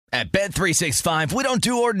At Bet365, we don't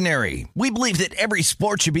do ordinary. We believe that every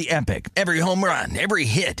sport should be epic. Every home run, every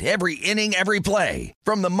hit, every inning, every play.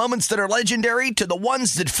 From the moments that are legendary to the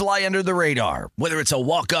ones that fly under the radar. Whether it's a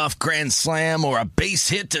walk-off grand slam or a base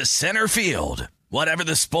hit to center field. Whatever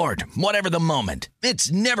the sport, whatever the moment.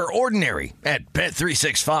 It's never ordinary at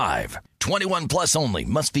Bet365. 21 plus only.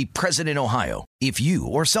 Must be present in Ohio. If you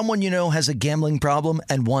or someone you know has a gambling problem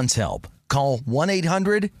and wants help, call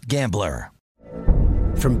 1-800-GAMBLER.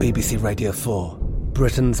 From BBC Radio 4,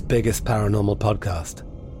 Britain's biggest paranormal podcast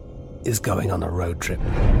is going on a road trip.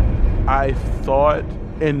 I thought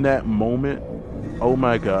in that moment, oh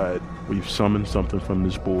my God, we've summoned something from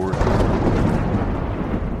this board.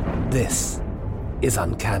 This is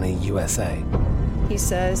Uncanny USA. He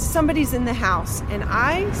says, somebody's in the house, and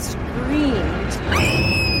I screamed.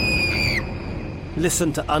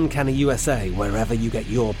 Listen to Uncanny USA wherever you get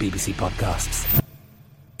your BBC podcasts,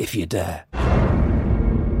 if you dare.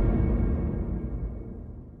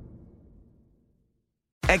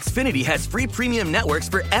 Xfinity has free premium networks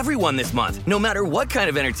for everyone this month, no matter what kind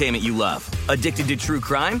of entertainment you love. Addicted to true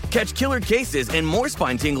crime? Catch killer cases and more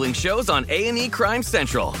spine-tingling shows on A&E Crime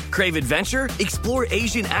Central. Crave adventure? Explore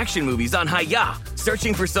Asian action movies on Hi-YAH.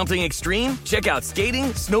 Searching for something extreme? Check out skating,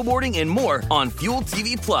 snowboarding, and more on Fuel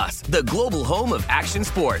TV Plus, the global home of action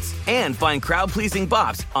sports. And find crowd-pleasing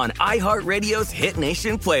bops on iHeartRadio's Hit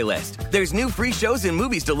Nation playlist. There's new free shows and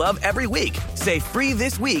movies to love every week. Say free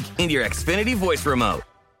this week in your Xfinity voice remote.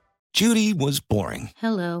 Judy was boring.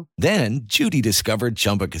 Hello. Then Judy discovered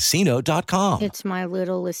ChumbaCasino.com. It's my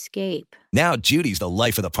little escape. Now Judy's the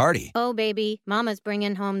life of the party. Oh, baby, mama's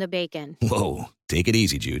bringing home the bacon. Whoa, take it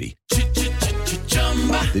easy, Judy.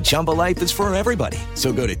 The Chumba life is for everybody.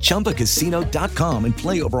 So go to ChumbaCasino.com and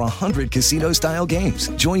play over 100 casino-style games.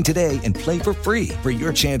 Join today and play for free for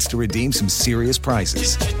your chance to redeem some serious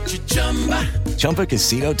prizes.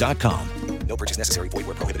 ChumbaCasino.com. No purchase necessary. Void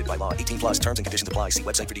where prohibited by law. 18 plus terms and conditions apply. See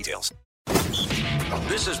website for details.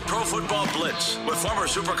 This is Pro Football Blitz with former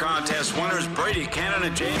Super Contest winners Brady Cannon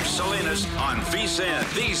and James Salinas on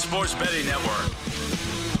VSiN, the Sports Betting Network.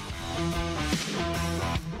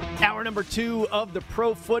 Hour number 2 of the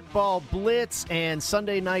Pro Football Blitz and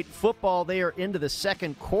Sunday Night Football. They are into the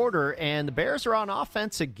second quarter, and the Bears are on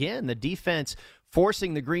offense again. The defense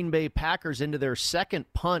forcing the Green Bay Packers into their second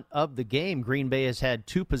punt of the game. Green Bay has had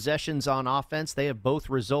 2 possessions on offense. They have both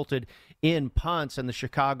resulted in punts, and the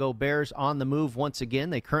Chicago Bears on the move once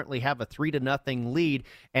again. They currently have a 3-0 lead,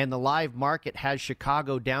 and the live market has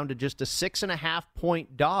Chicago down to just a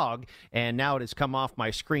 6.5-point dog, and now it has come off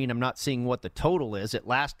my screen. I'm not seeing what the total is. At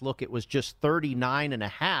last look, it was just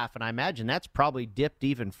 39.5, and I imagine that's probably dipped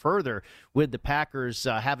even further with the Packers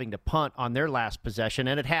having to punt on their last possession,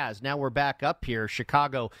 and it has. Now we're back up here.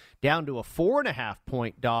 Chicago down to a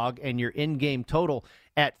 4.5-point dog, and your in-game total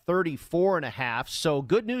at 34.5. So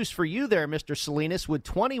good news for you there, Mr. Salinas, with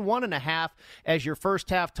 21.5 as your first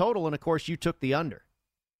half total, and of course you took the under.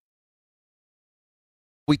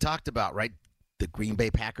 We talked about, right, the Green Bay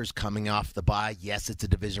Packers coming off the bye. Yes, it's a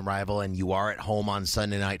division rival, and you are at home on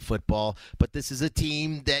Sunday Night Football, but this is a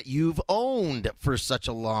team that you've owned for such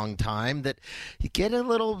a long time that you get a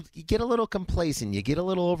little complacent, you get a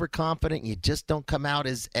little overconfident, you just don't come out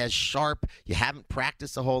as sharp. You haven't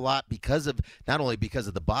practiced a whole lot not only because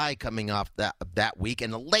of the bye coming off that week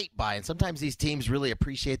and the late bye, and sometimes these teams really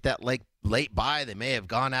appreciate that late bye. They may have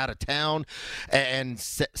gone out of town and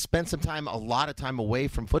spent a lot of time away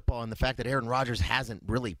from football, and the fact that Aaron Rodgers hasn't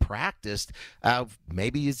really practiced,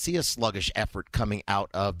 maybe you'd see a sluggish effort coming out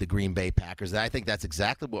of the Green Bay Packers. And I think that's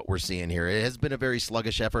exactly what we're seeing here. It has been a very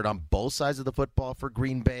sluggish effort on both sides of the football for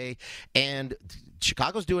Green Bay, and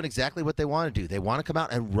Chicago's doing exactly what they want to do. They want to come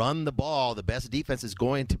out and run the ball. The best defense is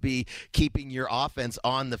going to be keeping your offense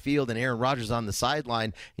on the field and Aaron Rodgers on the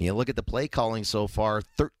sideline. And you look at the play calling so far,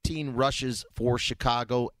 13 rushes for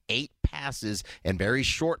Chicago, 8 passes, and very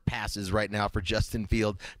short passes right now for Justin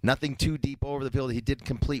Field. Nothing too deep over the field. He did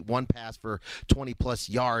complete 1 pass for 20-plus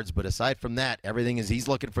yards, but aside from that, everything is he's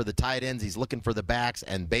looking for the tight ends, he's looking for the backs,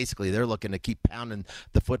 and basically they're looking to keep pounding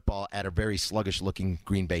the football at a very sluggish-looking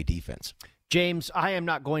Green Bay defense. James, I am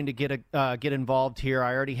not going to get involved here.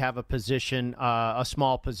 I already have a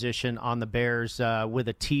small position on the Bears with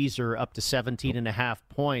a teaser up to 17.5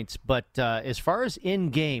 points. But as far as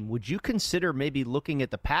in-game, would you consider maybe looking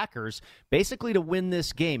at the Packers basically to win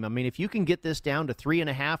this game? I mean, if you can get this down to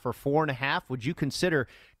 3.5 or 4.5, would you consider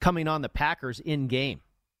coming on the Packers in-game?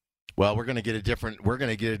 Well, we're going to get a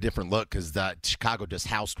different look because Chicago just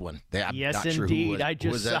housed one. Yes, indeed. I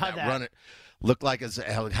just saw that. looked like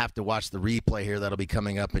I'll have to watch the replay here. That'll be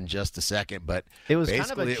coming up in just a second. But it was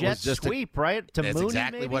kind of a jet sweep, right? To that's Mooney,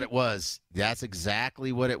 exactly maybe? what it was. That's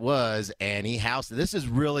exactly what it was. And he housed. This is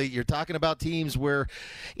really, you're talking about teams where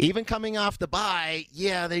even coming off the bye,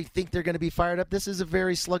 yeah, they think they're going to be fired up. This is a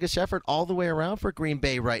very sluggish effort all the way around for Green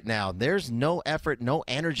Bay right now. There's no effort, no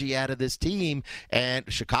energy out of this team. And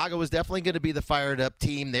Chicago was definitely going to be the fired up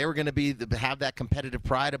team. They were going to have that competitive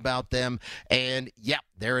pride about them. And yeah,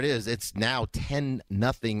 there it is. It's now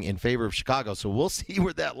 10-0 in favor of Chicago. So we'll see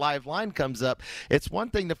where that live line comes up. It's one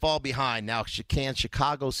thing to fall behind. Now, can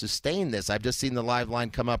Chicago sustain this? I've just seen the live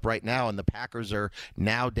line come up right now, and the Packers are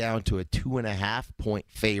now down to a 2.5-point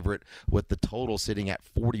favorite with the total sitting at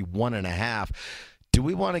 41.5. Do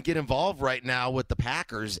we want to get involved right now with the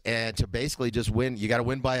Packers and to basically just win? You got to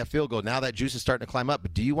win by a field goal. Now that juice is starting to climb up.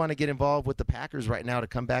 But do you want to get involved with the Packers right now to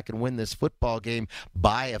come back and win this football game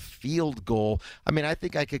by a field goal? I mean, I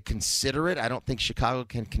think I could consider it. I don't think Chicago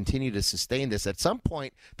can continue to sustain this. At some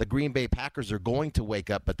point, the Green Bay Packers are going to wake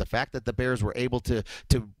up. But the fact that the Bears were able to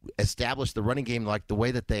establish the running game like the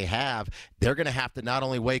way that they have, they're going to have to not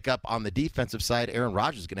only wake up on the defensive side, Aaron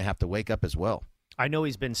Rodgers is going to have to wake up as well. I know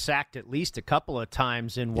he's been sacked at least a couple of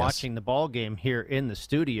times in watching the ball game here in the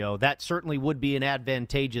studio. That certainly would be an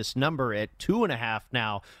advantageous number at 2.5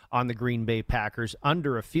 now on the Green Bay Packers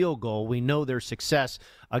under a field goal. We know their success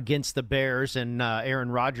against the Bears and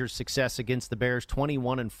Aaron Rodgers' success against the Bears,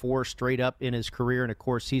 21-4 straight up in his career. And, of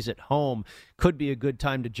course, he's at home. Could be a good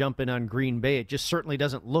time to jump in on Green Bay. It just certainly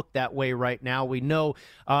doesn't look that way right now. We know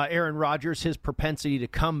Aaron Rodgers, his propensity to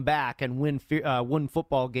come back and win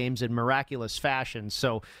football games in miraculous fashion.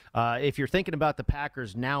 So if you're thinking about the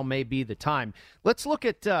Packers, now may be the time. Let's look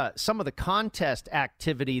at some of the contest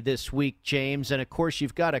activity this week, James. And, of course,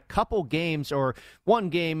 you've got a couple games or one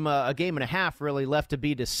game, a game and a half really left to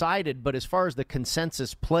be decided. But as far as the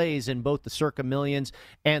consensus plays in both the Circa Millions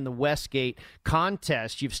and the Westgate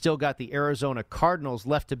contest, you've still got the Arizona Cardinals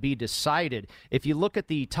left to be decided. If you look at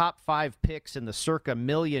the top 5 picks in the Circa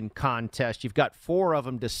Million contest, you've got 4 of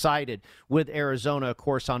them decided, with Arizona, of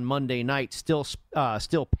course, on Monday night still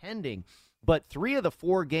pending. But 3 of the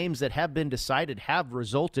 4 games that have been decided have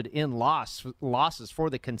resulted in losses for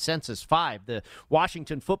the consensus 5. The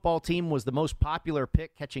Washington football team was the most popular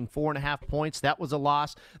pick, catching 4.5 points. That was a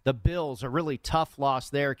loss. The Bills, a really tough loss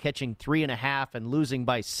there, catching 3.5 and losing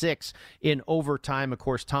by 6 in overtime. Of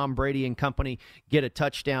course, Tom Brady and company get a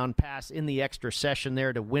touchdown pass in the extra session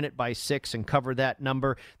there to win it by 6 and cover that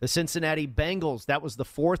number. The Cincinnati Bengals, that was the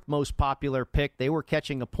 4th most popular pick. They were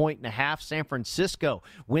catching 1.5 points. San Francisco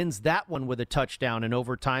wins that one with a touchdown in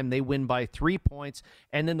overtime. They win by 3 points.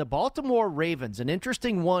 And then the Baltimore Ravens, an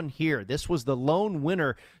interesting one here. This was the lone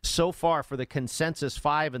winner so far for the consensus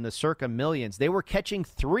 5 and the Circa Millions. They were catching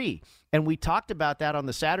 3. And we talked about that on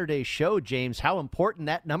the Saturday show, James, how important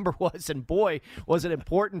that number was. And boy, was it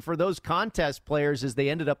important for those contest players as they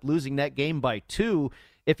ended up losing that game by 2.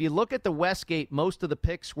 If you look at the Westgate, most of the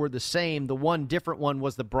picks were the same. The one different one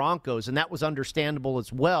was the Broncos, and that was understandable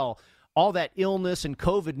as well. All that illness and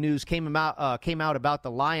COVID news came out about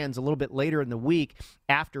the Lions a little bit later in the week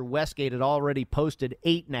after Westgate had already posted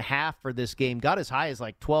 8.5 for this game, got as high as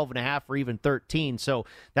like 12.5 or even 13. So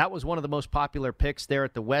that was one of the most popular picks there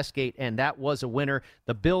at the Westgate, and that was a winner.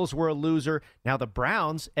 The Bills were a loser. Now the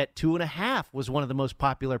Browns at 2.5 was one of the most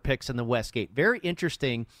popular picks in the Westgate. Very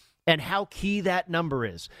interesting. And how key that number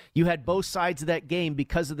is. You had both sides of that game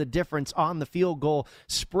because of the difference on the field goal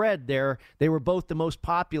spread there. They were both the most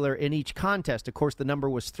popular in each contest. Of course, the number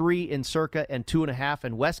was 3 in Circa and 2.5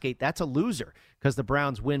 in Westgate. That's a loser because the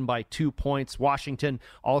Browns win by 2 points. Washington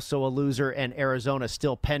also a loser, and Arizona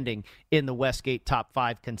still pending in the Westgate top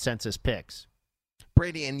 5 consensus picks.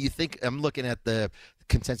 Brady, and you think, I'm looking at the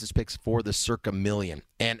consensus picks for the Circa Million,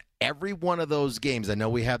 and every one of those games, I know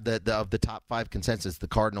we have of the top 5 consensus, the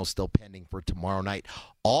Cardinals still pending for tomorrow night.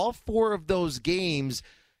 All 4 of those games,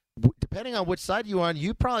 depending on which side you're on,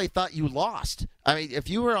 you probably thought you lost. I mean, if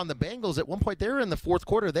you were on the Bengals, at one point they were in the 4th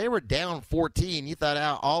quarter, they were down 14. You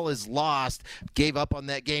thought, all is lost, gave up on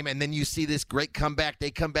that game, and then you see this great comeback.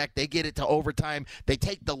 They come back, they get it to overtime, they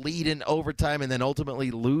take the lead in overtime, and then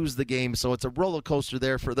ultimately lose the game. So it's a roller coaster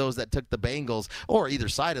there for those that took the Bengals, or either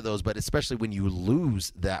side of those, but especially when you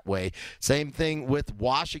lose that way. Same thing with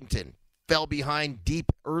Washington. Fell behind deep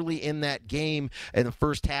early in that game, and the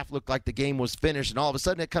first half looked like the game was finished, and all of a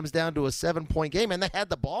sudden it comes down to a 7-point game, and they had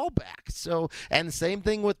the ball back. So, and the same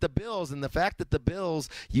thing with the Bills, and the fact that the Bills,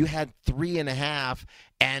 you had 3.5,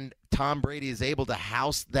 and Tom Brady is able to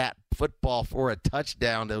house that football for a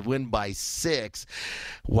touchdown to win by 6.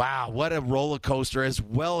 Wow, what a roller coaster, as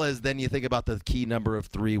well as then you think about the key number of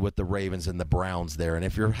 3 with the Ravens and the Browns there. And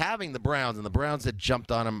if you're having the Browns, and the Browns had jumped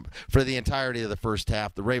on them for the entirety of the first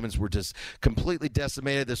half, the Ravens were just completely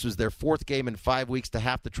decimated. This was their 4th game in 5 weeks to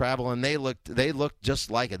have to travel, and they looked just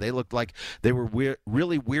like it. They looked like they were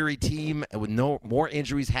really weary team with no more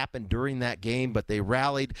injuries happened during that game, but they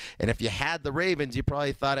rallied. And if you had the Ravens, you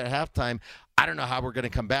probably thought at halftime, I don't know how we're going to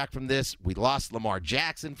come back from this. We lost Lamar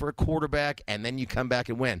Jackson for a quarterback, and then you come back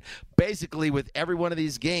and win. Basically, with every one of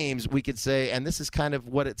these games, we could say, and this is kind of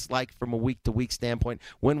what it's like from a week-to-week standpoint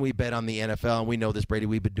when we bet on the NFL, and we know this, Brady,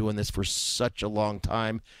 we've been doing this for such a long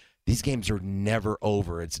time. These games are never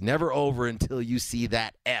over. It's never over until you see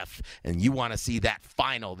that F, and you want to see that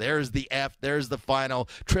final. There's the F. There's the final.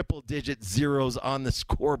 Triple-digit zeros on the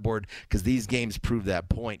scoreboard, because these games prove that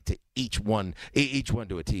point to each one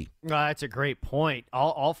to a T. That's a great point.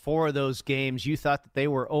 All 4 of those games, you thought that they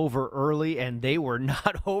were over early, and they were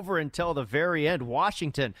not over until the very end.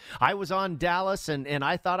 Washington, I was on Dallas, and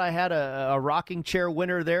I thought I had a rocking chair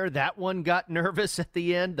winner there. That one got nervous at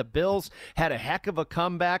the end. The Bills had a heck of a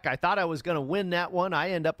comeback. I thought I was going to win that one.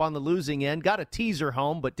 I end up on the losing end. Got a teaser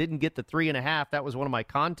home, but didn't get the 3.5. That was one of my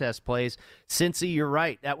contest plays. Cincy, you're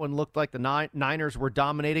right. That one looked like the Niners were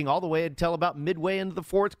dominating all the way until about midway into the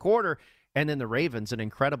 4th quarter. And then the Ravens, an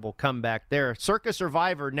incredible comeback there. Circa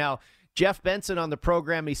Survivor. Now, Jeff Benson on the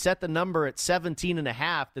program, he set the number at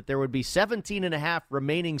 17.5, that there would be 17.5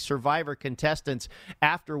 remaining Survivor contestants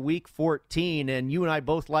after Week 14, and you and I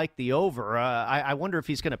both like the over. I wonder if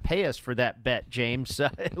he's going to pay us for that bet, James.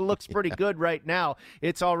 It looks pretty good right now.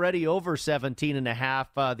 It's already over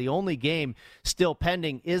 17.5. The only game still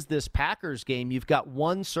pending is this Packers game. You've got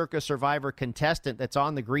one Circa Survivor contestant that's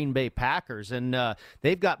on the Green Bay Packers, and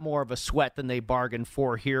they've got more of a sweat than they bargained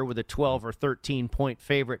for here with a 12 or 13-point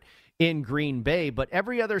favorite in Green Bay, but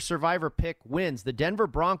every other Survivor pick wins. The Denver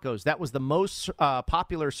Broncos, that was the most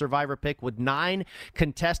popular Survivor pick with 9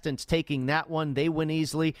 contestants taking that one. They win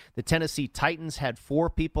easily. The Tennessee Titans had 4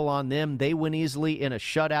 people on them. They win easily in a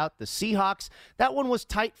shutout. The Seahawks, that one was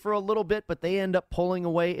tight for a little bit, but they end up pulling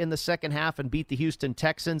away in the second half and beat the Houston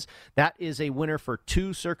Texans. That is a winner for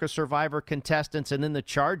 2 Circa Survivor contestants. And then the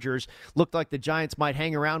Chargers, looked like the Giants might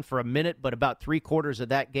hang around for a minute, but about 3/4 of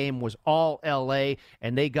that game was all L.A.,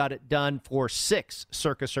 and they got it done for 6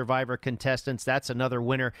 Circa Survivor contestants. That's another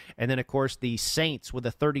winner. And then, of course, the Saints with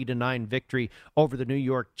a 30-9 victory over the New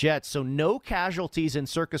York Jets. So no casualties in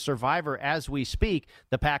Circa Survivor as we speak.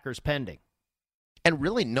 The Packers pending. And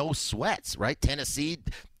really no sweats, right? Tennessee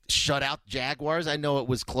shut out Jaguars. I know it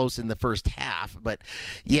was close in the first half, but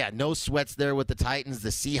yeah, no sweats there with the Titans. The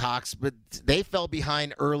Seahawks, but they fell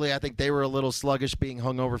behind early. I think they were a little sluggish, being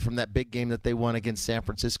hungover from that big game that they won against San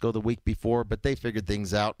Francisco the week before, but they figured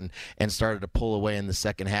things out and started to pull away in the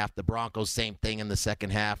second half. The Broncos, same thing in the second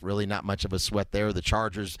half. Really not much of a sweat there. The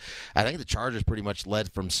Chargers, I think the Chargers pretty much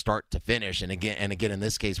led from start to finish. And again, in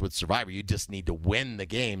this case with Survivor, you just need to win the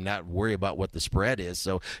game, not worry about what the spread is.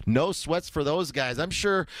 So no sweats for those guys. I'm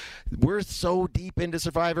sure we're so deep into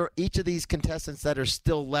Survivor. Each of these contestants that are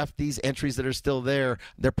still left, these entries that are still there,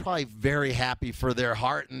 they're probably very happy for their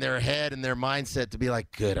heart and their head and their mindset to be like,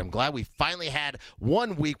 good, I'm glad we finally had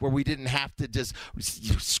one week where we didn't have to just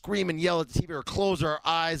scream and yell at the TV or close our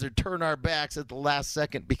eyes or turn our backs at the last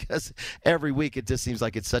second, because every week it just seems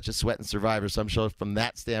like it's such a sweat in Survivor. So I'm sure from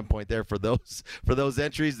that standpoint there, for those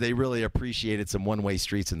entries, they really appreciated some one-way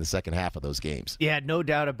streets in the second half of those games. Yeah, no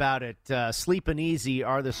doubt about it. Sleeping easy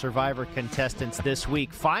are the Survivor contestants this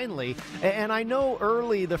week, finally. And I know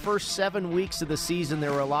early, the first 7 weeks of the season,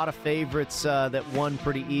 there were a lot of favorites that won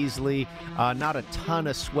pretty easily. Not a ton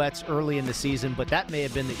of sweats early in the season, but that may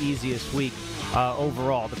have been the easiest week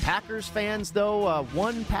overall. The Packers fans, though,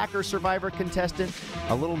 one Packer Survivor contestant,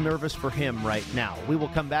 a little nervous for him right now. We will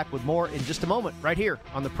come back with more in just a moment, right here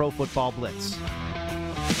on the Pro Football Blitz.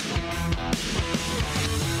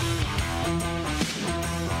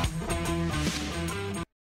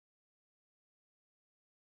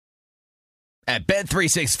 At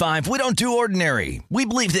Bet365, we don't do ordinary. We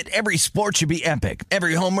believe that every sport should be epic.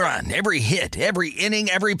 Every home run, every hit, every inning,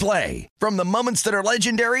 every play. From the moments that are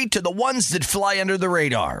legendary to the ones that fly under the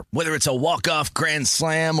radar. Whether it's a walk-off grand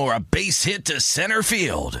slam or a base hit to center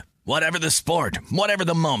field. Whatever the sport, whatever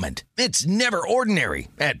the moment. It's never ordinary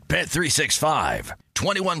at Bet365.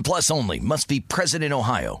 21 plus only. Must be present in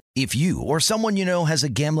Ohio. If you or someone you know has a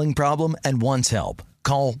gambling problem and wants help,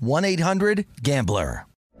 call 1-800-GAMBLER.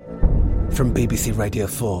 From BBC Radio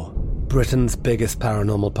 4, Britain's biggest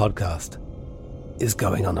paranormal podcast is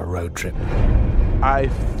going on a road trip. I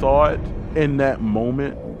thought in that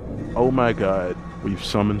moment, Oh my God, we've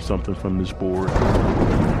summoned something from this board.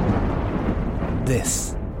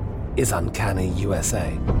 This is Uncanny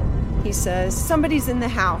USA. He says, somebody's in the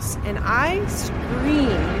house, and I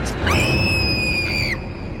screamed.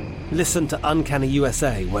 Listen to Uncanny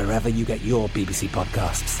USA wherever you get your BBC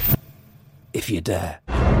podcasts, if you dare.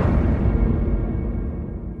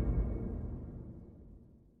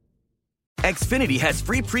 Xfinity has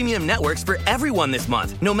free premium networks for everyone this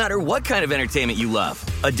month, no matter what kind of entertainment you love.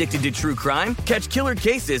 Addicted to true crime? Catch killer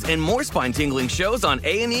cases and more spine-tingling shows on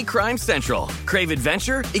A&E Crime Central. Crave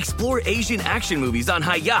adventure? Explore Asian action movies on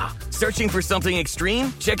Hi-YAH. Searching for something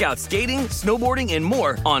extreme? Check out skating, snowboarding, and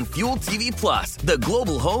more on Fuel TV Plus, the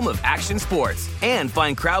global home of action sports. And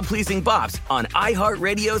find crowd-pleasing bops on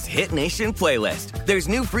iHeartRadio's Hit Nation playlist. There's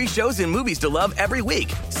new free shows and movies to love every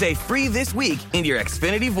week. Say free this week in your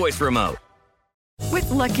Xfinity voice remote. With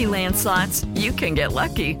Lucky Land Slots, you can get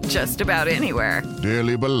lucky just about anywhere.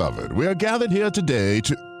 Dearly beloved, we are gathered here today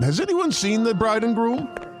to... Has anyone seen the bride and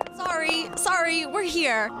groom? Sorry, we're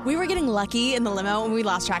here. We were getting lucky in the limo and we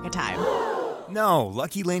lost track of time. No,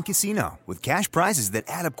 Lucky Land Casino, with cash prizes that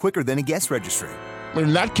add up quicker than a guest registry.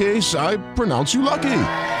 In that case, I pronounce you lucky.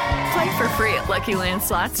 Play for free at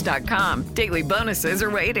LuckyLandSlots.com. Daily bonuses are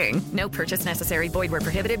waiting. No purchase necessary. Void where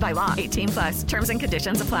prohibited by law. 18+. Terms and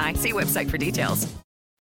conditions apply. See website for details.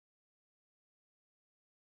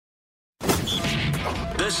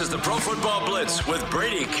 This is the Pro Football Blitz with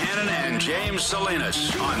Brady Cannon and James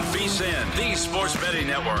Salinas on VSiN, the Sports Betting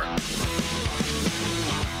Network.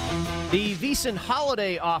 The VSiN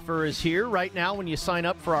holiday offer is here right now. When you sign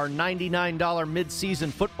up for our $99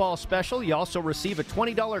 mid-season football special, you also receive a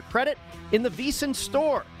 $20 credit in the VSiN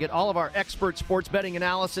store. Get all of our expert sports betting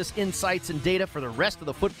analysis, insights, and data for the rest of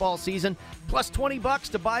the football season, plus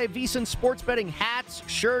 $20 to buy VSiN sports betting hats,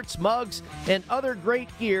 shirts, mugs, and other great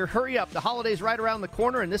gear. Hurry up. The holiday's right around the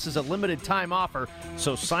corner, and this is a limited time offer.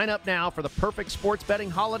 So sign up now for the perfect sports betting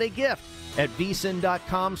holiday gift at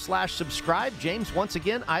vsin.com/subscribe. James, once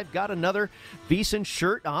again, I've got another VSiN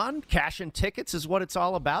shirt on. Cash and tickets is what it's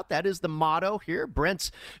all about. That is the motto here. Brent's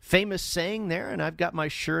famous saying there, and I've got my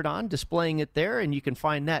shirt on, displaying it there, and you can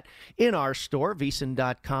find that in our store,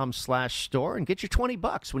 vsin.com/store, and get your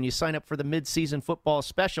 $20 when you sign up for the mid-season football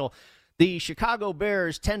special. The Chicago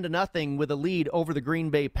Bears 10-0 with a lead over the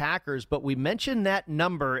Green Bay Packers, but we mentioned that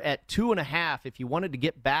number at 2.5 if you wanted to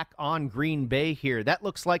get back on Green Bay here. That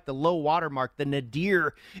looks like the low water mark, the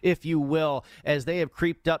nadir, if you will, as they have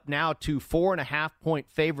creeped up now to 4.5-point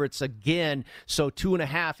favorites again. So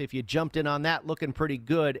 2.5, if you jumped in on that, looking pretty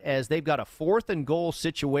good as they've got a 4th-and-goal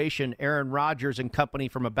situation. Aaron Rodgers and company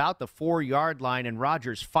from about the 4-yard line, and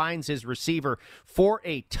Rodgers finds his receiver for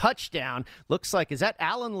a touchdown. Looks like, is that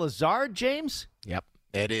Allen Lazard, James? Yep,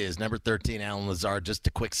 it is. Number 13, Allen Lazard, just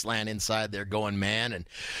a quick slant inside there going man, and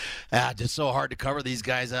just so hard to cover these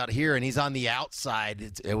guys out here, and he's on the outside.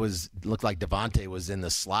 It looked like Devontae was in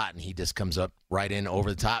the slot, and he just comes up right in over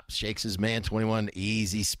the top, shakes his man, 21,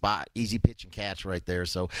 easy spot, easy pitch and catch right there.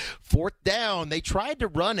 So 4th down, they tried to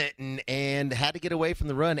run it and had to get away from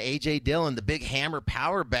the run. A.J. Dillon, the big hammer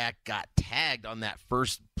power back, got tagged on that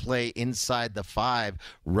first play inside the 5,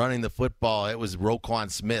 running the football. It was Roquan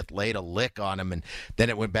Smith, laid a lick on him, and then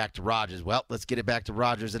it went back to Rodgers. Well, let's get it back to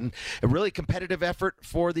Rodgers. And a really competitive effort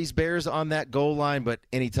for these Bears on that goal line, but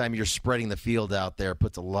anytime you're spreading the field out there, it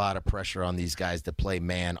puts a lot of pressure on these guys to play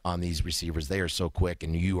man on these receivers. They are so quick,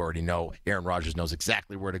 and you already know Aaron Rodgers knows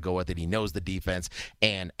exactly where to go with it. He knows the defense,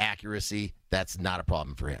 and accuracy, that's not a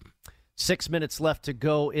problem for him. 6 minutes left to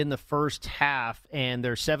go in the first half, and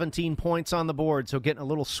there's 17 points on the board, so getting a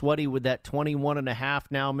little sweaty with that 21.5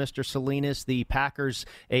 now, Mr. Salinas. The Packers,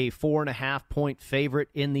 a 4.5-point favorite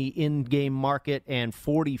in the in-game market, and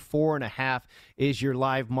 44.5 is your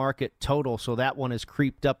live market total, so that one has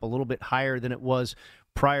creeped up a little bit higher than it was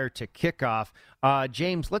prior to kickoff.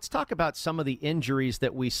 James, let's talk about some of the injuries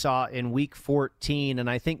that we saw in Week 14, and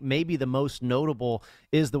I think maybe the most notable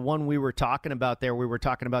is the one we were talking about there. We were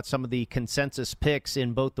talking about some of the consensus picks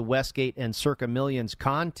in both the Westgate and Circa Millions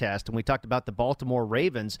contest, and we talked about the Baltimore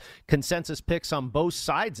Ravens. Consensus picks on both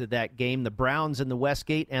sides of that game, the Browns in the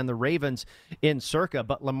Westgate and the Ravens in Circa.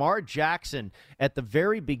 But Lamar Jackson, at the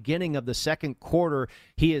very beginning of the second quarter,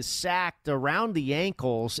 he is sacked around the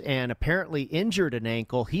ankles and apparently injured an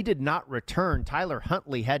ankle. He did not return. Tyler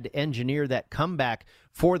Huntley had to engineer that comeback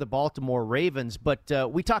for the Baltimore Ravens. But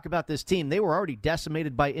we talk about this team. They were already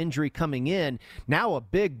decimated by injury coming in. Now a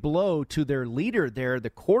big blow to their leader there, the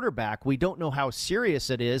quarterback. We don't know how serious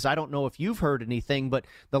it is. I don't know if you've heard anything, but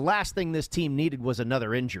the last thing this team needed was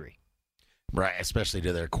another injury. Right, especially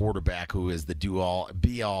to their quarterback, who is the do-all,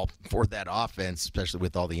 be-all for that offense, especially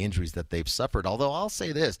with all the injuries that they've suffered. Although I'll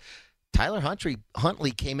say this, Tyler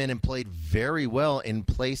Huntley came in and played very well in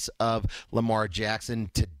place of Lamar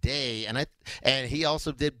Jackson today, and he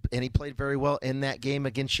also he played very well in that game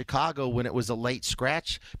against Chicago when it was a late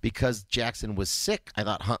scratch because Jackson was sick. I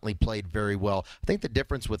thought Huntley played very well. I think the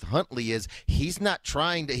difference with Huntley is he's not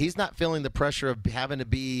feeling the pressure of having to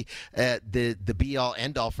be the be-all,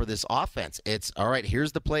 end-all for this offense. It's, all right,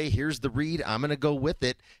 here's the play, here's the read, I'm going to go with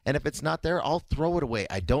it, and if it's not there, I'll throw it away.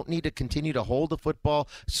 I don't need to continue to hold the football,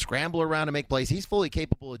 scramble around and make plays. He's fully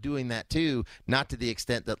capable of doing that too, not to the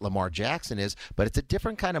extent that Lamar Jackson is, but it's a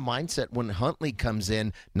different kind of mindset when Huntley comes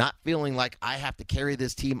in, not feeling like I have to carry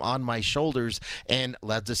this team on my shoulders and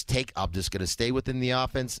I'm just going to stay within the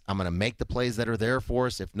offense. I'm going to make the plays that are there for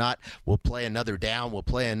us. If not, we'll play another down. We'll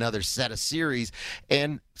play another set of series.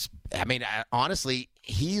 And I mean, honestly,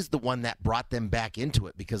 he's the one that brought them back into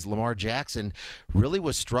it because Lamar Jackson really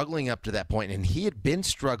was struggling up to that point, and he had been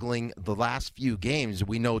struggling the last few games.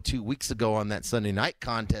 We know 2 weeks ago on that Sunday night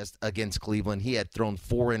contest against Cleveland, he had thrown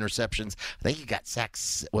 4 interceptions. I think he got sacked,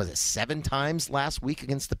 7 times last week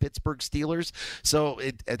against the Pittsburgh Steelers. So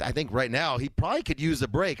I think right now he probably could use a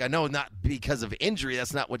break. I know not because of injury,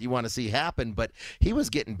 that's not what you want to see happen, but he was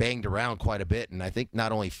getting banged around quite a bit, and I think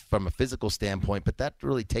not only from a physical standpoint, but that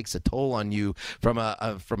really takes a toll on you from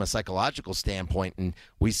a psychological standpoint. And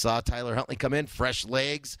we saw Tyler Huntley come in, fresh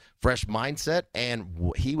legs, fresh mindset,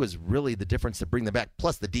 and he was really the difference to bring them back.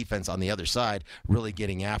 Plus the defense on the other side really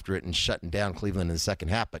getting after it and shutting down Cleveland in the second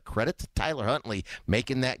half. But credit to Tyler Huntley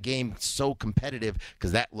making that game so competitive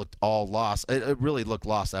because that looked all lost. It really looked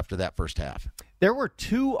lost after that first half. There were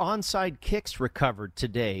 2 onside kicks recovered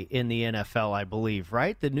today in the NFL, I believe,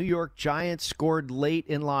 right? The New York Giants scored late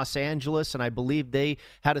in Los Angeles, and I believe they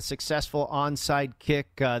had a successful onside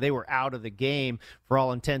kick. They were out of the game for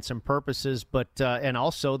all intents and purposes, but and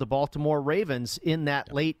also the Baltimore Ravens in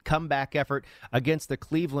that late comeback effort against the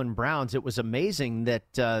Cleveland Browns. It was amazing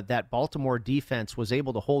that that Baltimore defense was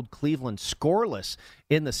able to hold Cleveland scoreless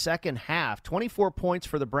in the second half. 24 points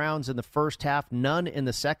for the Browns in the first half, none in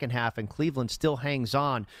the second half, and Cleveland still hangs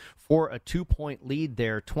on for a 2-point lead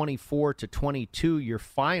there, 24-22, your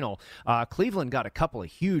final. Cleveland got a couple of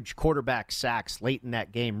huge quarterback sacks late in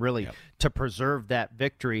that game, really, to preserve that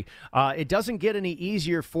victory. It doesn't get any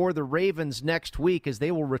easier for the Ravens next week as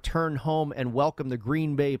they will return home and welcome the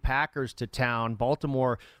Green Bay Packers to town.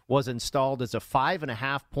 Baltimore was installed as a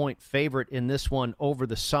 5.5-point favorite in this one over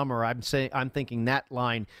the summer. I'm thinking that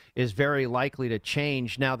line is very likely to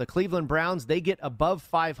change. Now, the Cleveland Browns, they get above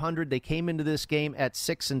 500. They came into this game at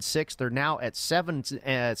 6-6. They're now at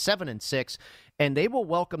 7-6. And they will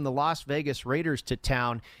welcome the Las Vegas Raiders to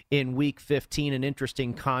town in Week 15, an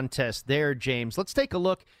interesting contest there, James. Let's take a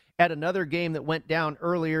look at another game that went down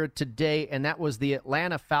earlier today, and that was the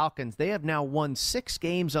Atlanta Falcons. They have now won 6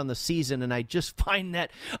 games on the season, and I just find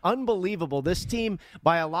that unbelievable. This team,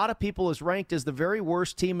 by a lot of people, is ranked as the very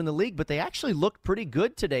worst team in the league, but they actually looked pretty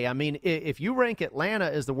good today. I mean, if you rank Atlanta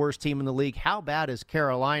as the worst team in the league, how bad is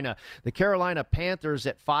Carolina? The Carolina Panthers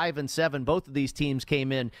at 5-7. Both of these teams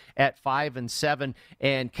came in at 5-7,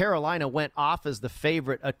 and Carolina went off as the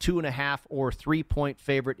favorite, a 2.5 or 3-point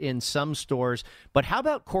favorite in some stores. But how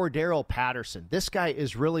about Cordero Patterson? This guy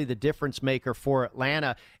is really the difference maker for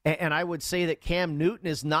Atlanta, and I would say that Cam Newton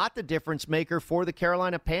is not the difference maker for the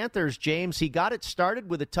Carolina Panthers, James. He got it started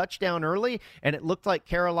with a touchdown early, and it looked like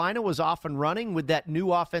Carolina was off and running with that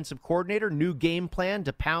new offensive coordinator, new game plan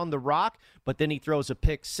to pound the rock, but then he throws a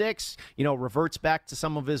pick 6, reverts back to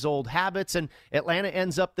some of his old habits, and Atlanta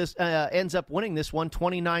ends up winning this one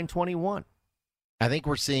 29-21. I think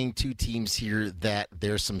we're seeing 2 teams here that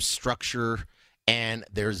there's some structure and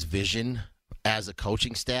there's vision as a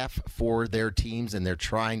coaching staff for their teams, and they're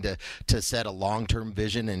trying to set a long-term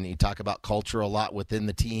vision. And you talk about culture a lot within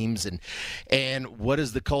the teams, and what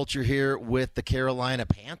is the culture here with the Carolina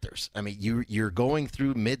Panthers? I mean, you're going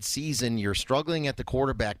through mid-season, you're struggling at the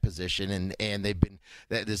quarterback position, and they've been,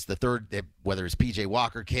 this is the third, whether it's PJ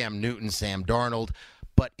Walker, Cam Newton, Sam Darnold.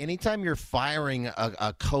 But anytime you're firing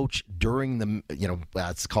a coach during the,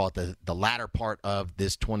 let's call it the latter part of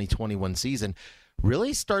this 2021 season,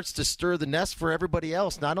 really starts to stir the nest for everybody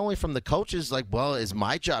else, not only from the coaches, like, well, is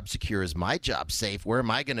my job secure? Is my job safe? Where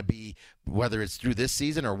am I going to be, whether it's through this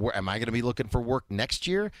season or where am I going to be looking for work next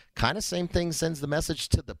year? Kind of same thing sends the message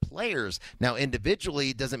to the players. Now,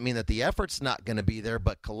 individually, it doesn't mean that the effort's not going to be there,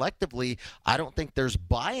 but collectively, I don't think there's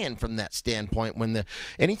buy-in from that standpoint.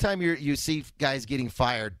 Anytime you see guys getting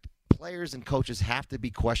fired, players and coaches have to be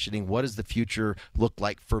questioning what does the future look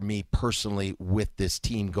like for me personally with this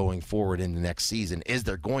team going forward in the next season. Is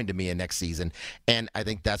there going to be a next season? And I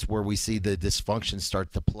think that's where we see the dysfunction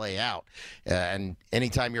start to play out. And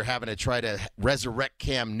anytime you're having to try to resurrect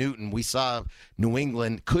Cam Newton, we saw New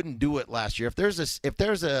England couldn't do it last year. If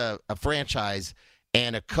there's a franchise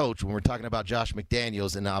and a coach, when we're talking about Josh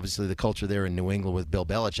McDaniels and obviously the culture there in New England with Bill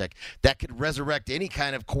Belichick, that could resurrect any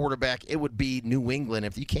kind of quarterback, it would be New England.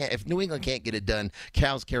 If New England can't get it done,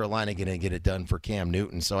 how's Carolina going to get it done for Cam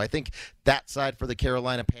Newton? So I think that side for the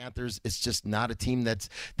Carolina Panthers is just not a team that's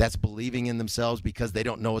believing in themselves because they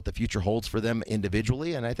don't know what the future holds for them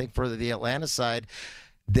individually. And I think for the Atlanta side,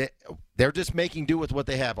 they're just making do with what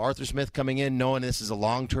they have. Arthur Smith coming in, knowing this is a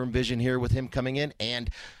long-term vision here with him coming in, and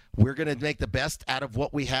we're going to make the best out of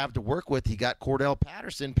what we have to work with. He got Cordell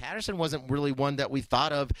Patterson. Patterson wasn't really one that we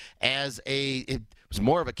thought of as it was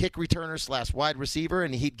more of a kick returner / wide receiver,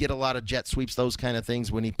 and he'd get a lot of jet sweeps, those kind of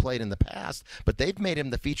things when he played in the past. But they've made him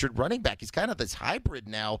the featured running back. He's kind of this hybrid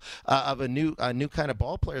now of a new kind of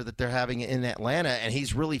ball player that they're having in Atlanta, and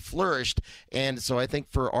he's really flourished. And so I think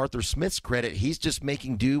for Arthur Smith's credit, he's just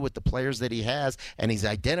making do with the players that he has, and he's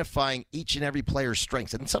identifying each and every player's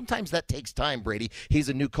strengths. And sometimes that takes time, Brady. He's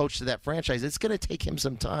a new coach to that franchise. It's going to take him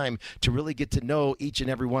some time to really get to know each and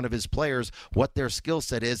every one of his players, what their skill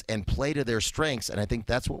set is, and play to their strengths. And I think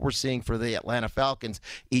that's what we're seeing for the Atlanta Falcons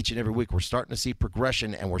each and every week. We're starting to see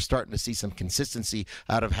progression, and we're starting to see some consistency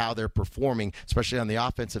out of how they're performing, especially on the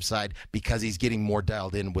offensive side, because he's getting more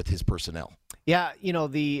dialed in with his personnel. Yeah,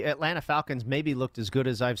 the Atlanta Falcons maybe looked as good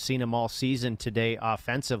as I've seen them all season today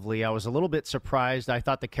offensively. I was a little bit surprised. I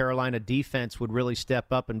thought the Carolina defense would really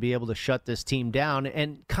step up and be able to shut this team down,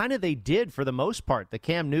 and kind of they did for the most part. The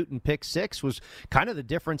Cam Newton pick six was kind of the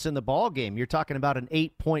difference in the ball game. You're talking about an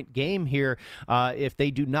 8-point game here. If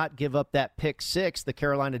they do not give up that pick six, the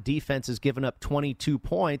Carolina defense has given up 22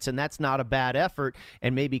 points, and that's not a bad effort,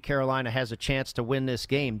 and maybe Carolina has a chance to win this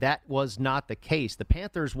game. That was not the case. The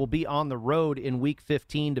Panthers will be on the road in Week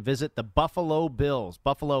 15 to visit the Buffalo Bills.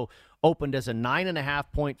 Buffalo opened as a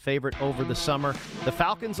 9.5-point favorite over the summer. The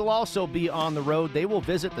Falcons will also be on the road. They will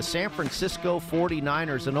visit the San Francisco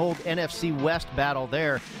 49ers, an old NFC West battle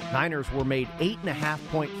there. Niners were made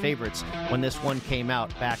 8.5-point favorites when this one came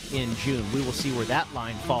out back in June. We will see where that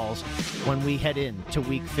line falls when we head into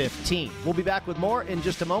Week 15. We'll be back with more in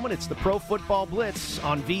just a moment. It's the Pro Football Blitz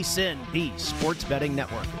on VSiN, the Sports Betting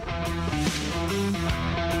Network.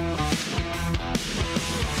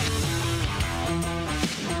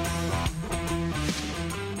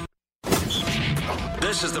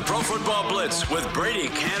 This is the Pro Football Blitz with Brady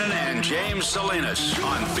Cannon and James Salinas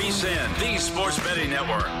on VSiN, the Sports Betting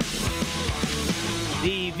Network.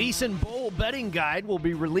 The VSiN Bowl betting guide will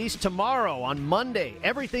be released tomorrow on Monday.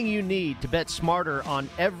 Everything you need to bet smarter on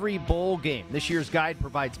every bowl game. This year's guide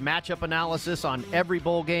provides matchup analysis on every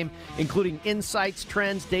bowl game, including insights,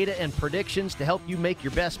 trends, data, and predictions to help you make your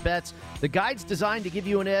best bets. The guide's designed to give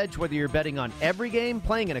you an edge whether you're betting on every game,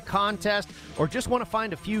 playing in a contest, or just want to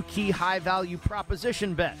find a few key high-value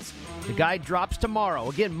proposition bets. The guide drops tomorrow,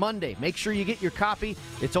 again Monday. Make sure you get your copy.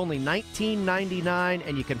 It's only $19.99,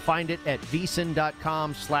 and you can find it at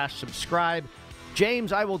vsin.com/subscribe.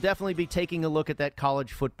 James, I will definitely be taking a look at that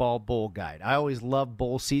college football bowl guide. I always love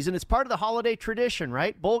bowl season. It's part of the holiday tradition,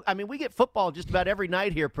 right? We get football just about every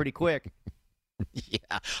night here pretty quick.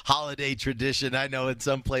 Yeah, holiday tradition. I know in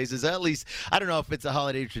some places, at least, I don't know if it's a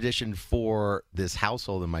holiday tradition for this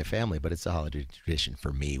household and my family, but it's a holiday tradition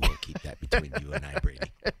for me. We'll keep that between you and I, Brady.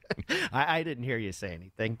 I didn't hear you say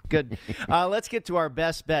anything. Good. Let's get to our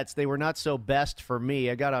best bets. They were not so best for me.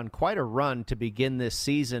 I got on quite a run to begin this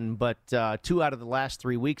season, but 2 out of the last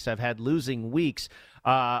 3 weeks I've had losing weeks.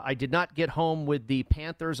 I did not get home with the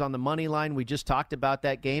Panthers on the money line. We just talked about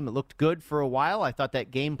that game. It looked good for a while. I thought that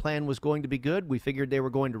game plan was going to be good. We figured they were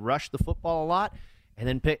going to rush the football a lot.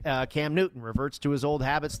 And then Cam Newton reverts to his old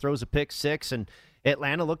habits, throws a pick six, and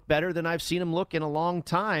Atlanta looked better than I've seen him look in a long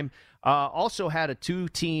time. Also had a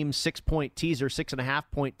 2-team 6-point teaser,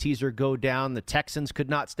 6.5-point teaser go down. The Texans could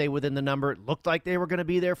not stay within the number. It looked like they were going to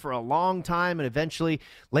be there for a long time, and eventually,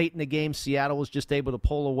 late in the game, Seattle was just able to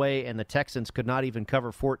pull away, and the Texans could not even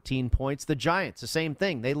cover 14 points. The Giants, the same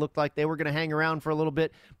thing. They looked like they were going to hang around for a little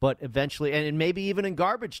bit, but eventually, and maybe even in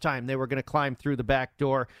garbage time, they were going to climb through the back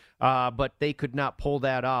door, but they could not pull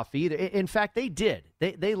that off either. In fact, they did.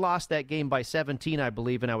 They lost that game by 17, I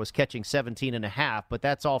believe, and I was catching 17.5, but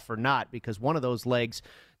that's all for naught because one of those legs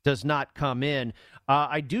does not come in.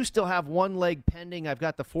 I do still have one leg pending. I've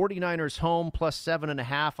got the 49ers home plus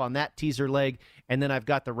 7.5 on that teaser leg, and then I've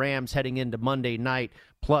got the Rams heading into Monday night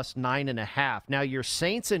plus 9.5. Now, your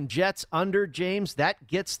Saints and Jets under, James, that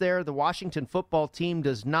gets there. The Washington football team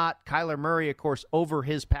does not. Kyler Murray, of course, over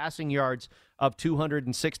his passing yards of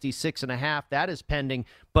 266.5. That is pending.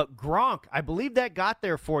 But Gronk, I believe that got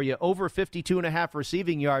there for you, over 52.5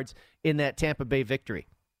 receiving yards in that Tampa Bay victory.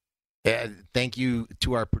 Yeah, thank you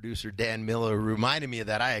to our producer, Dan Miller, who reminded me of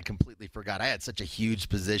that. I had completely forgot. I had such a huge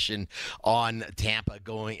position on Tampa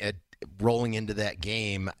rolling into that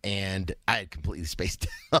game, and I had completely spaced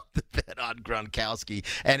out the bet on Gronkowski.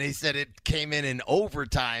 And he said it came in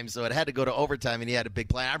overtime, so it had to go to overtime, and he had a big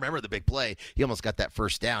play. I remember the big play. He almost got that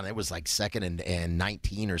first down. It was like 2nd and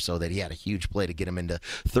 19 or so that he had a huge play to get him into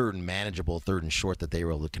 3rd and manageable, 3rd and short that they were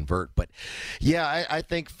able to convert. But, yeah, I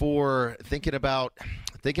think for thinking about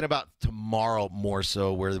tomorrow more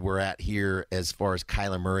so where we're at here as far as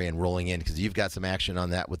Kyler Murray and rolling in, because you've got some action on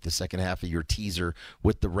that with the second half of your teaser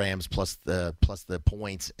with the Rams plus the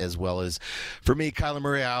points, as well as for me, Kyler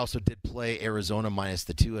Murray. I also did play Arizona minus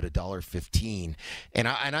the 2 at $1.15, and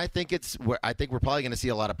I think we're probably going to see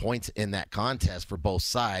a lot of points in that contest for both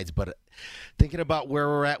sides. But thinking about where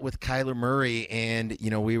we're at with Kyler Murray, and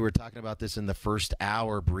we were talking about this in the first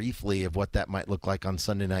hour briefly of what that might look like on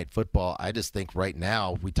Sunday Night Football. I just think right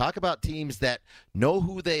now we talk about teams that know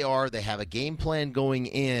who they are, they have a game plan going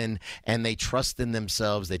in, and they trust in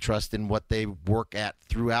themselves, they trust in what they work at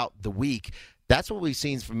throughout the week. That's what we've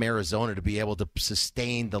seen from Arizona, to be able to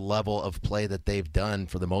sustain the level of play that they've done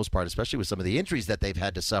for the most part, especially with some of the injuries that they've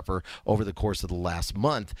had to suffer over the course of the last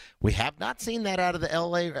month. We have not seen that out of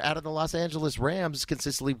the Los Angeles Rams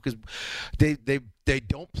consistently, because they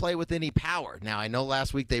don't play with any power. Now, I know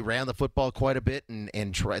last week they ran the football quite a bit, and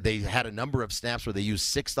they had a number of snaps where they used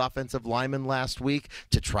 6 offensive linemen last week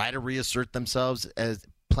to try to reassert themselves as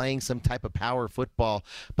playing some type of power football,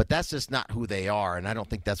 but that's just not who they are, and I don't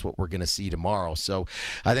think that's what we're going to see tomorrow. So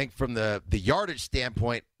I think from the yardage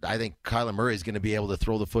standpoint, I think Kyler Murray is going to be able to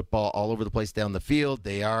throw the football all over the place down the field.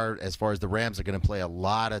 They are, as far as the Rams, are going to play a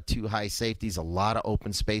lot of 2 high safeties, a lot of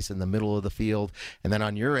open space in the middle of the field. And then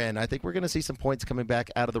on your end, I think we're going to see some points coming back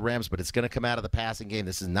out of the Rams, but it's going to come out of the passing game.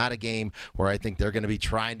 This is not a game where I think they're going to be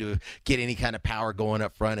trying to get any kind of power going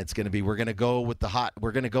up front. It's going to be, we're going to go with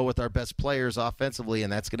our best players offensively,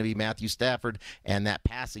 and that's going to be Matthew Stafford and that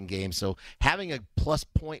passing game. So having a plus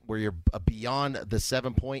point where you're beyond the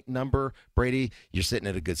 7-point number, Brady, you're sitting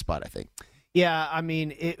at a good spot, I think. Yeah, I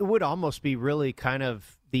mean, it would almost be really kind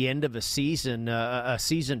of the end of a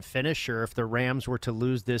season finisher if the Rams were to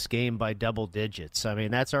lose this game by double digits. I mean,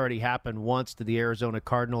 that's already happened once to the Arizona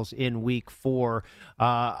Cardinals in Week 4.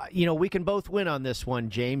 We can both win on this one,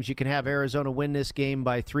 James. You can have Arizona win this game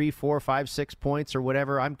by 3, 4, 5, 6 points or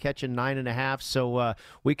whatever. I'm catching 9.5, so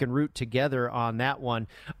we can root together on that one.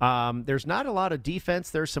 There's not a lot of defense.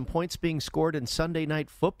 There's some points being scored in Sunday Night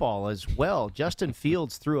Football as well. Justin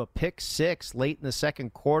Fields threw a pick 6 late in the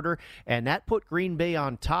second quarter, and that put Green Bay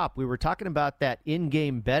on top. We were talking about that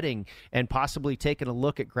in-game betting and possibly taking a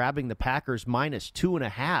look at grabbing the Packers minus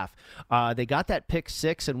 2.5. They got that pick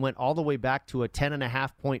 6 and went all the way back to a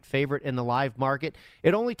 10.5-point favorite in the live market.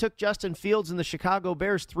 It only took Justin Fields and the Chicago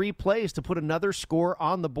Bears 3 plays to put another score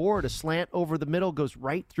on the board. A slant over the middle goes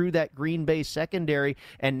right through that Green Bay secondary,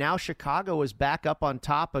 and now Chicago is back up on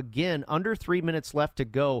top again. Under 3 minutes left to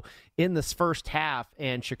go in this first half,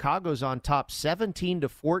 and Chicago's on top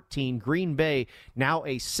 17-14. Green Bay now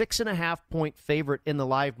a 6.5-point favorite in the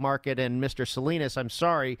live market. And Mr. Salinas, I'm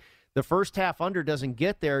sorry, the first half under doesn't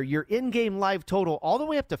get there. Your in-game live total all the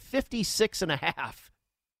way up to 56.5.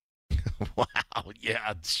 Wow,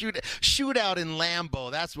 yeah, shootout in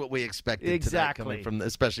Lambeau. That's what we expected exactly tonight, coming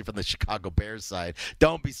especially from the Chicago Bears side.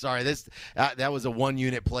 Don't be sorry. That was a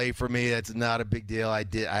 1-unit play for me. That's not a big deal. I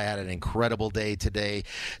had an incredible day today,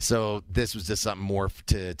 so this was just something more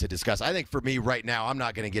to discuss. I think for me right now, I'm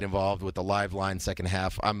not going to get involved with the live line second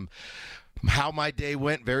half. How my day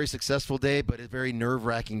went, very successful day, but a very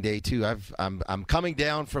nerve-wracking day too. I'm coming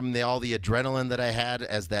down from all the adrenaline that I had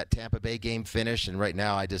as that Tampa Bay game finished, and right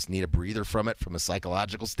now I just need a breather from it from a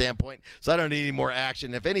psychological standpoint. So I don't need any more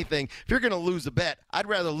action. If anything, if you're going to lose a bet, I'd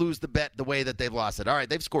rather lose the bet the way that they've lost it. All right,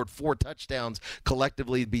 they've scored 4 touchdowns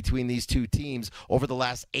collectively between these two teams over the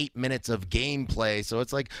last 8 minutes of gameplay. So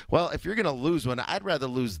it's like, well, if you're going to lose one, I'd rather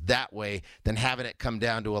lose that way than having it come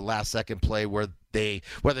down to a last-second play where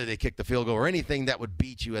whether they kick the field goal or anything that would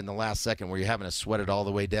beat you in the last second where you're having to sweat it all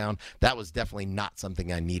the way down. That was definitely not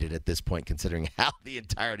something I needed at this point, considering how the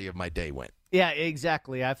entirety of my day went. Yeah,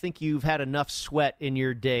 exactly. I think you've had enough sweat in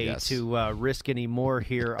your day to risk any more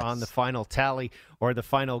here on the final tally. or the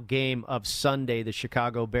final game of Sunday, the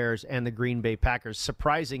Chicago Bears and the Green Bay Packers.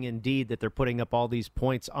 Surprising indeed that they're putting up all these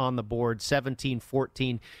points on the board,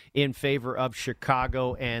 17-14 in favor of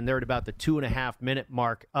Chicago, and they're at about the 2.5-minute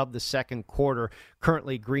mark of the second quarter.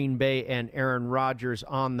 Currently, Green Bay and Aaron Rodgers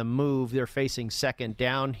on the move. They're facing second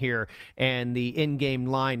down here, and the in-game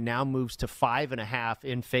line now moves to 5.5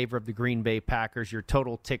 in favor of the Green Bay Packers. Your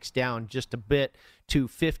total ticks down just a bit to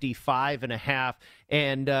 55.5.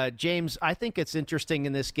 And James, I think it's interesting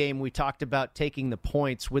in this game. We talked about taking the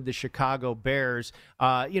points with the Chicago Bears.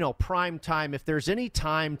 Prime time, if there's any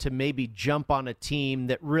time to maybe jump on a team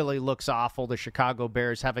that really looks awful, the Chicago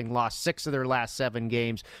Bears having lost 6 of their last 7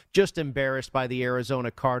 games, just embarrassed by the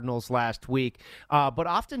Arizona Cardinals last week. But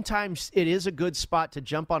oftentimes it is a good spot to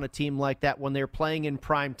jump on a team like that when they're playing in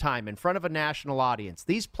prime time in front of a national audience.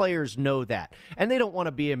 These players know that, and they don't want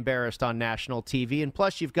to be embarrassed on national TV. And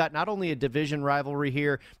plus, you've got not only a division rivalry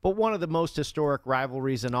here, but one of the most historic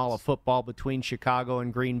rivalries in all of football between Chicago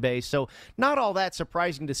and Green Bay. So not all that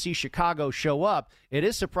surprising to see Chicago show up. It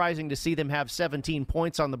is surprising to see them have 17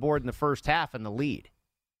 points on the board in the first half in the lead.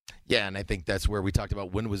 Yeah, and I think that's where we talked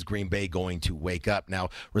about when was Green Bay going to wake up. Now,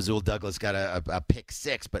 Rasul Douglas got a pick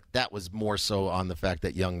 6, but that was more so on the fact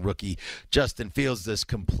that young rookie Justin Fields just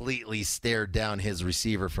completely stared down his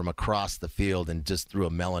receiver from across the field and just threw a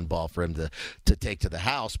melon ball for him to take to the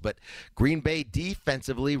house. But Green Bay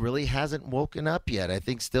defensively really hasn't woken up yet. I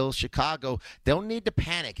think still Chicago, they don't need to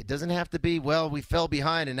panic. It doesn't have to be, well, we fell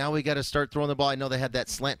behind and now we got to start throwing the ball. I know they had that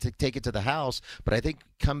slant to take it to the house, but I think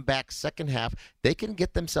come back second half, they can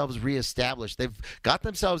get themselves reestablished. They've got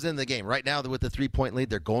themselves in the game. Right now, with the 3-point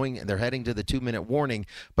lead, they're heading to the 2-minute warning.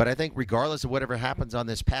 But I think regardless of whatever happens on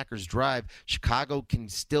this Packers drive, Chicago can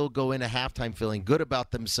still go into halftime feeling good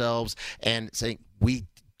about themselves and saying, we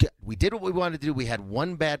did what we wanted to do. We had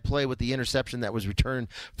one bad play with the interception that was returned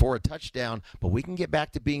for a touchdown, but we can get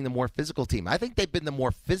back to being the more physical team. I think they've been the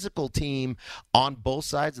more physical team on both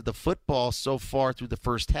sides of the football so far through the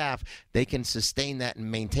first half. They can sustain that and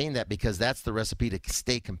maintain that because that's the recipe to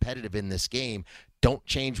stay competitive in this game. Don't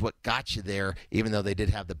change what got you there, even though they did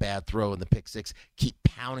have the bad throw and the pick 6. Keep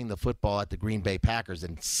pounding the football at the Green Bay Packers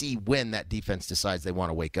and see when that defense decides they want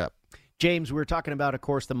to wake up. James, we were talking about, of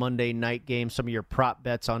course, the Monday night game, some of your prop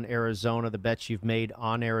bets on Arizona, the bets you've made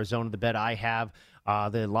on Arizona, the bet I have.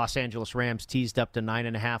 The Los Angeles Rams teased up to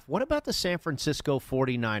 9.5. What about the San Francisco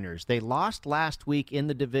 49ers? They lost last week in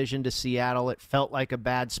the division to Seattle. It felt like a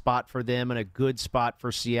bad spot for them and a good spot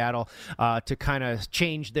for Seattle to kind of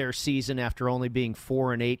change their season after only being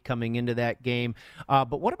 4-8 coming into that game.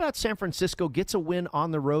 But what about San Francisco gets a win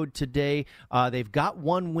on the road today? They've got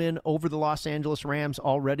one win over the Los Angeles Rams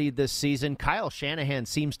already this season. Kyle Shanahan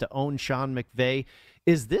seems to own Sean McVay.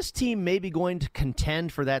 Is this team maybe going to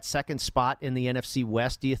contend for that second spot in the NFC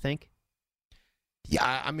West, do you think?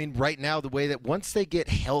 Yeah, I mean, right now, the way that once they get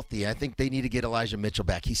healthy, I think they need to get Elijah Mitchell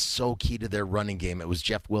back. He's so key to their running game. It was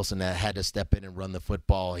Jeff Wilson that had to step in and run the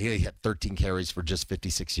football. He had 13 carries for just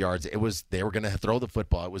 56 yards. They were going to throw the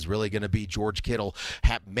football. It was really going to be George Kittle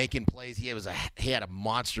making plays. He had a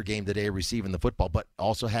monster game today receiving the football, but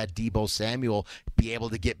also had Deebo Samuel be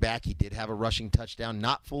able to get back. He did have a rushing touchdown,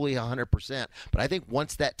 not fully 100%, but I think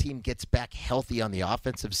once that team gets back healthy on the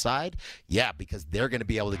offensive side, yeah, because they're going to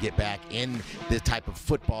be able to get back in the type of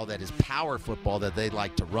football that is power football that they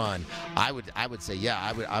like to run. I would say,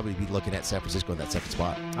 yeah, I would be looking at San Francisco in that second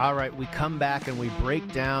spot. All right, we come back and we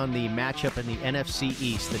break down the matchup in the NFC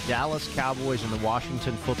East, the Dallas Cowboys and the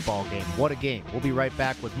Washington football game. What a game. We'll be right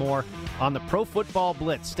back with more on the Pro Football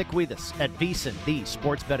Blitz. Stick with us at VSiN, the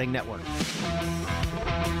Sports Betting Network.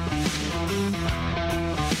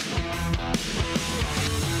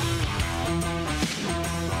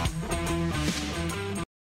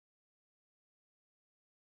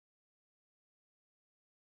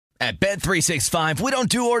 At Bet365, we don't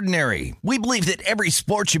do ordinary. We believe that every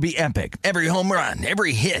sport should be epic. Every home run,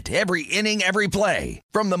 every hit, every inning, every play.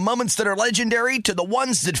 From the moments that are legendary to the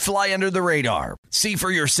ones that fly under the radar. See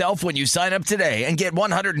for yourself when you sign up today and get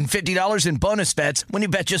 $150 in bonus bets when you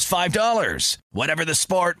bet just $5. Whatever the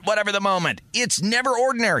sport, whatever the moment, it's never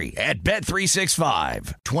ordinary at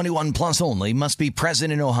Bet365. 21 plus only. Must be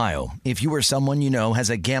present in Ohio. If you or someone you know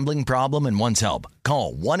has a gambling problem and wants help,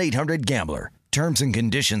 call 1-800-GAMBLER. Terms and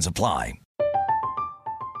conditions apply.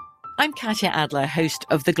 I'm Katya Adler, host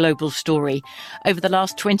of The Global Story. Over the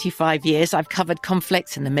last 25 years, I've covered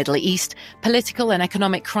conflicts in the Middle East, political and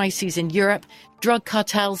economic crises in Europe, drug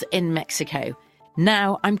cartels in Mexico.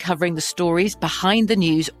 Now I'm covering the stories behind the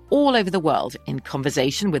news all over the world in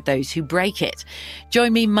conversation with those who break it.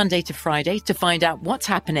 Join me Monday to Friday to find out what's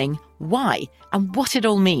happening, why, and what it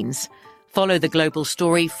all means. Follow The Global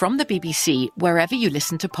Story from the BBC wherever you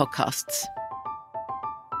listen to podcasts.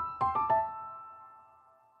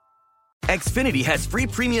 Xfinity has free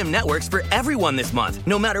premium networks for everyone this month,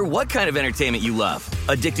 no matter what kind of entertainment you love.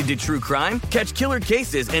 Addicted to true crime? Catch killer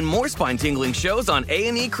cases and more spine-tingling shows on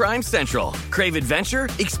A&E Crime Central. Crave adventure?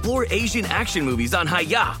 Explore Asian action movies on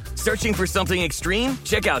Hi-Ya. Searching for something extreme?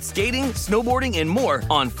 Check out skating, snowboarding, and more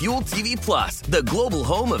on Fuel TV Plus, the global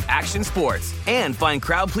home of action sports. And find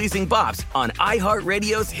crowd-pleasing bops on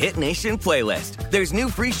iHeartRadio's Hit Nation playlist. There's new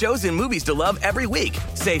free shows and movies to love every week.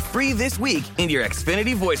 Say free this week in your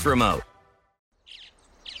Xfinity voice remote.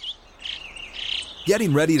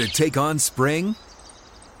 Getting ready to take on spring?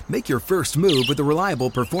 Make your first move with the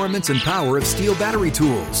reliable performance and power of Steel battery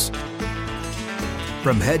tools.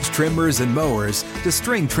 From hedge trimmers and mowers to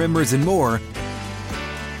string trimmers and more,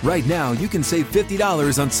 right now you can save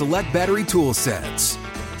 $50 on select battery tool sets.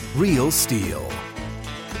 Real Steel.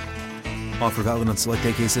 Offer valid on select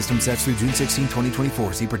AK system sets through June 16,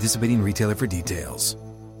 2024. See participating retailer for details.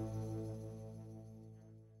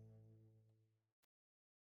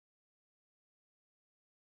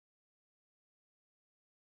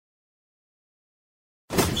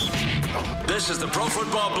 This is the Pro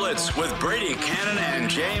Football Blitz with Brady Cannon and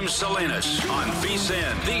James Salinas on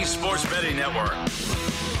VSiN, the Sports Betting Network.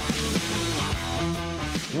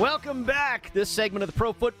 Welcome back. This segment of the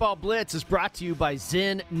Pro Football Blitz is brought to you by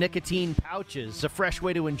Zyn Nicotine Pouches, a fresh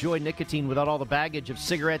way to enjoy nicotine without all the baggage of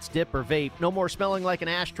cigarettes, dip, or vape. No more smelling like an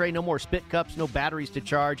ashtray, no more spit cups, no batteries to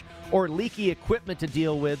charge, or leaky equipment to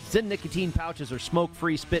deal with. Zyn Nicotine Pouches are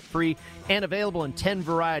smoke-free, spit-free, and available in 10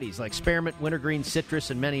 varieties like spearmint, wintergreen,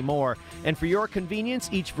 citrus, and many more. And for your convenience,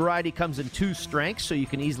 each variety comes in 2 strengths, so you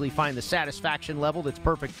can easily find the satisfaction level that's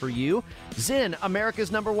perfect for you. Zyn,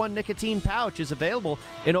 America's #1 nicotine pouch, is available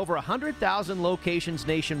in over 100,000 locations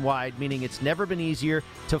nationwide, meaning it's never been easier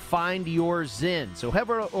to find your Zyn. So head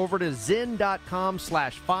over to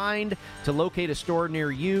zyn.com/find to locate a store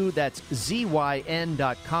near you. That's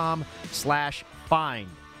zyn.com/find.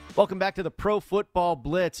 Welcome back to the Pro Football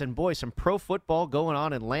Blitz, and boy, some pro football going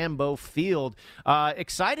on in Lambeau Field.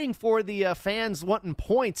 Exciting for the fans wanting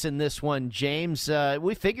points in this one, James.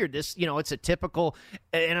 We figured this, it's a typical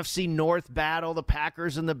NFC North battle, the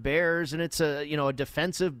Packers and the Bears, and it's a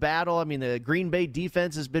defensive battle. I mean, the Green Bay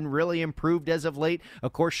defense has been really improved as of late.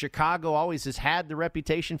 Of course, Chicago always has had the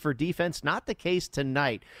reputation for defense. Not the case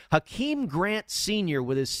tonight. Hakeem Grant Sr.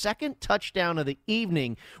 with his second touchdown of the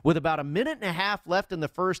evening with about a minute and a half left in the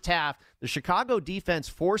first half. The Chicago defense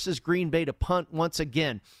forces Green Bay to punt once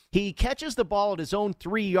again. He catches the ball at his own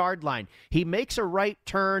 3-yard line. He makes a right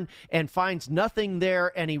turn and finds nothing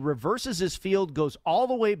there, and he reverses his field, goes all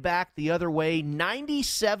the way back the other way,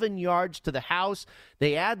 97 yards to the house.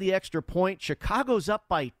 They add the extra point. Chicago's up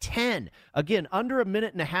by 10. Again, under a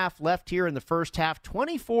minute and a half left here in the first half.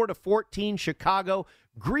 24-14 Chicago.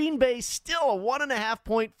 Green Bay still a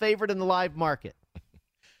 1.5-point favorite in the live market.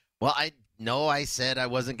 Well, I said I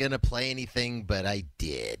wasn't going to play anything, but I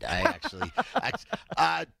did. I actually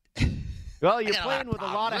well, you're playing with a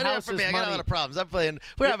lot of houses money. I got a lot of problems.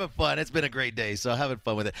 We're having fun. It's been a great day, so having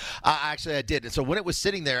fun with it. Actually, I did. So when it was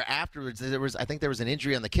sitting there afterwards, I think there was an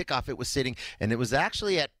injury on the kickoff. It was sitting, and it was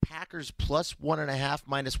actually at Packers plus 1.5,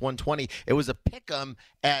 minus 120. It was a pick'em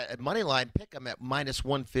at moneyline pick'em at minus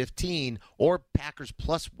 115, or Packers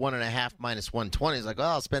plus 1.5, minus 120. It's like, well,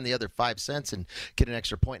 I'll spend the other 5 cents and get an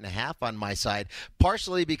extra 1.5 on my side.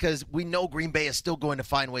 Partially because we know Green Bay is still going to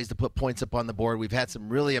find ways to put points up on the board. We've had some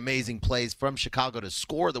really amazing plays from Chicago to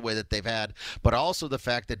score the way that they've had, but also the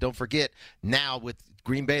fact that, don't forget, now with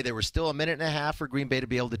Green Bay, there was still a minute and a half for Green Bay to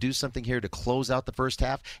be able to do something here to close out the first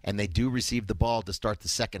half, and they do receive the ball to start the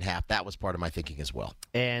second half. That was part of my thinking as well.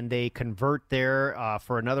 And they convert there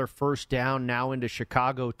for another first down now into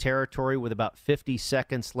Chicago territory with about 50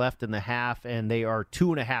 seconds left in the half, and they are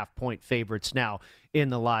 2.5-point favorites now in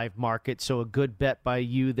the live market. So a good bet by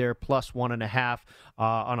you there, plus 1.5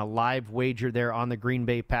 on a live wager there on the Green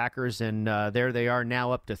Bay Packers. And there they are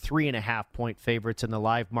now up to 3.5-point favorites in the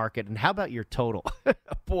live market. And how about your total?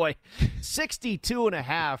 Boy,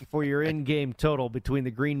 62.5 for your in-game total between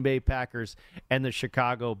the Green Bay Packers and the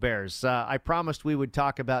Chicago Bears. I promised we would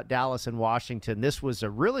talk about Dallas and Washington. This was a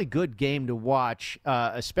really good game to watch,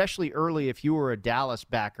 especially early if you were a Dallas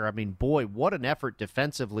backer. I mean, boy, what an effort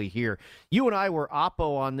defensively here. You and I were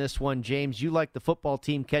oppo on this one, James. You like the football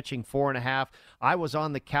team catching 4.5. I was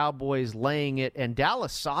on the Cowboys laying it, and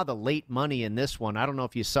Dallas saw the late money in this one. I don't know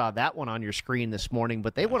if you saw that one on your screen this morning,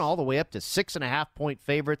 but they went all the way up to 6.5-point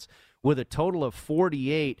favorites with a total of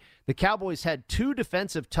 48. The Cowboys had 2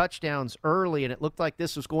 defensive touchdowns early, and it looked like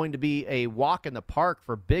this was going to be a walk in the park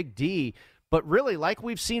for Big D. But really, like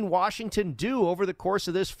we've seen Washington do over the course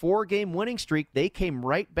of this 4-game winning streak, they came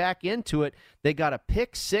right back into it. They got a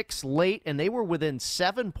pick six late, and they were within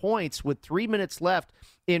 7 points with 3 minutes left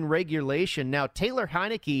in regulation. Now, Taylor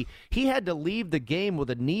Heinicke, he had to leave the game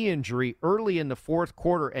with a knee injury early in the fourth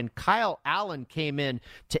quarter, and Kyle Allen came in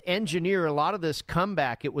to engineer a lot of this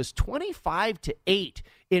comeback. It was 25-8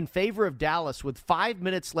 in favor of Dallas with 5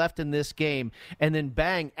 minutes left in this game, and then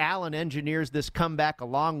bang, Allen engineers this comeback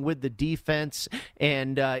along with the defense,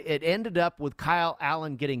 and it ended up with Kyle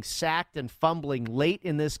Allen getting sacked and fumbling late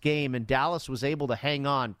in this game, and Dallas was able to hang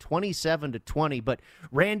on 27-20. But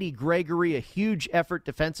Randy Gregory, a huge effort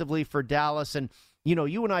defensively for Dallas. And you know,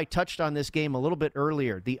 you and I touched on this game a little bit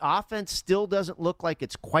earlier. The offense still doesn't look like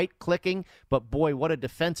it's quite clicking, but boy, what a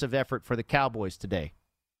defensive effort for the Cowboys today.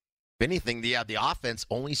 If anything, the offense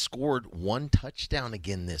only scored one touchdown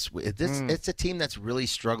again this week. It's a team that's really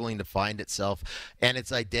struggling to find itself and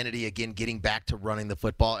its identity again, getting back to running the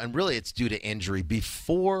football. And really, it's due to injury.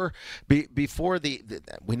 Before we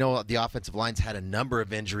know the offensive line's had a number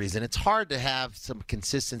of injuries, and it's hard to have some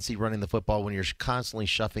consistency running the football when you're constantly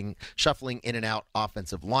shuffling in and out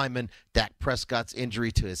offensive linemen. Dak Prescott's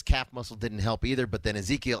injury to his calf muscle didn't help either. But then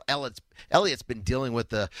Ezekiel Elliott's been dealing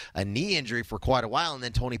with a knee injury for quite a while, and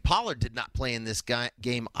then Tony Pollard did not play in this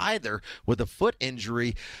game either with a foot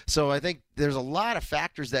injury. So I think there's a lot of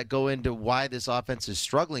factors that go into why this offense is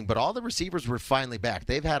struggling, but all the receivers were finally back.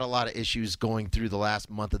 They've had a lot of issues going through the last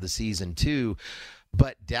month of the season too.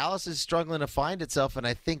 But Dallas is struggling to find itself, and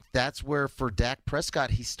I think that's where for Dak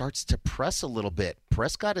Prescott, he starts to press a little bit.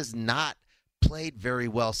 Prescott is not played very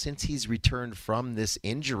well since he's returned from this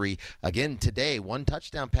injury. Again, today, 1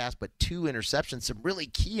 touchdown pass, but 2 interceptions, some really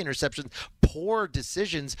key interceptions, poor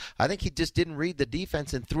decisions. I think he just didn't read the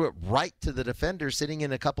defense and threw it right to the defender sitting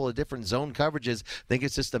in a couple of different zone coverages. I think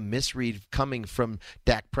it's just a misread coming from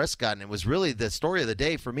Dak Prescott, and it was really the story of the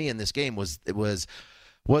day for me in this game was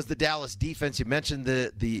the Dallas defense. You mentioned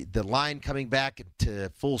the line coming back to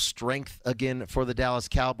full strength again for the Dallas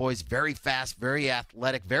Cowboys. Very fast, very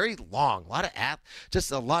athletic, very long.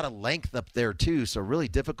 Just a lot of length up there too. So really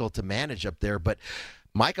difficult to manage up there. But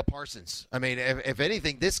Micah Parsons, I mean, if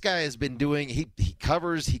anything, this guy has been doing. He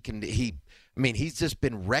covers. He's just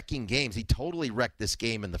been wrecking games. He totally wrecked this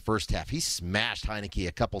game in the first half. He smashed Heinicke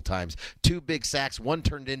a couple times. 2 big sacks. One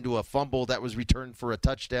turned into a fumble that was returned for a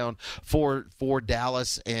touchdown for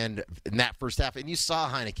Dallas and in that first half. And you saw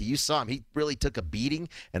Heinicke. You saw him. He really took a beating,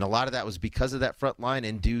 and a lot of that was because of that front line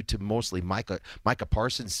and due to mostly Micah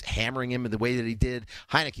Parsons hammering him in the way that he did.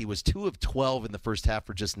 Heinicke was 2 of 12 in the first half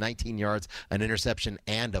for just 19 yards, an interception,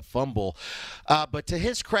 and a fumble. But to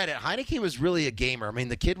his credit, Heinicke was really a gamer. I mean,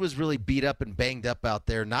 the kid was really beat up and banged up out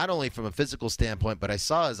there, not only from a physical standpoint, but I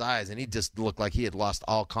saw his eyes, and he just looked like he had lost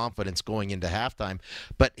all confidence going into halftime.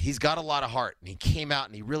 But he's got a lot of heart, and he came out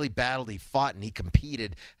and he really battled, he fought, and he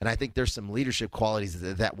competed. And I think there's some leadership qualities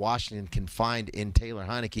that Washington can find in Taylor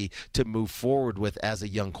Heinicke to move forward with as a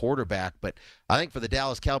young quarterback. But I think for the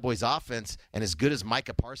Dallas Cowboys offense, and as good as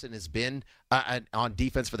Micah Parsons has been on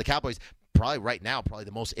defense for the Cowboys, probably right now, probably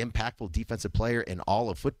the most impactful defensive player in all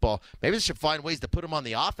of football. Maybe they should find ways to put him on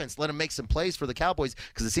the offense, let him make some plays for the Cowboys,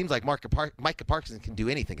 because it seems like Micah Parsons can do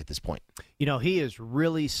anything at this point. You know, he is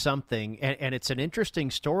really something, and it's an interesting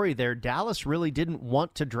story there. Dallas really didn't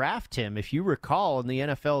want to draft him. If you recall, in the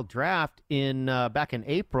NFL draft back in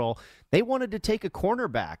April, they wanted to take a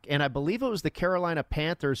cornerback, and I believe it was the Carolina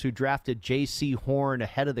Panthers who drafted J.C. Horn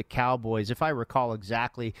ahead of the Cowboys, if I recall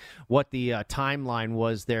exactly what the timeline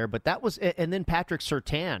was there. But that was, and then Patrick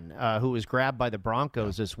Surtain, who was grabbed by the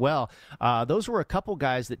Broncos as well. Those were a couple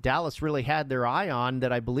guys that Dallas really had their eye on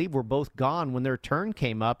that I believe were both gone when their turn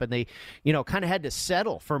came up, and they, kind of had to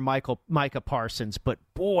settle for Micah Parsons. But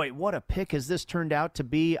boy, what a pick has this turned out to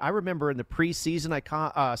be. I remember in the preseason,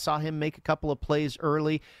 I saw him make a couple of plays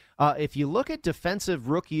early. If you look at Defensive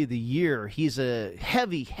Rookie of the Year, he's a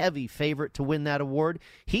heavy, heavy favorite to win that award.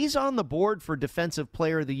 He's on the board for Defensive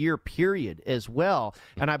Player of the Year, period, as well.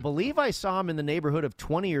 And I believe I saw him in the neighborhood of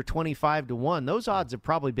 20 or 25 to 1. Those odds have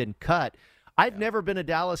probably been cut. I've never been a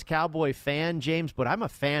Dallas Cowboy fan, James, but I'm a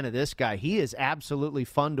fan of this guy. He is absolutely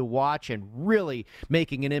fun to watch and really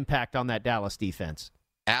making an impact on that Dallas defense.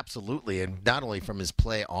 Absolutely, and not only from his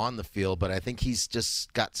play on the field, but I think he's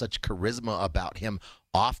just got such charisma about him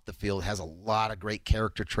off the field, has a lot of great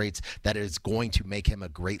character traits that is going to make him a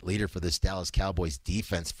great leader for this Dallas Cowboys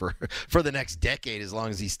defense for the next decade, as long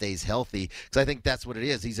as he stays healthy. Because I think that's what it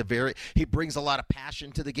is. He brings a lot of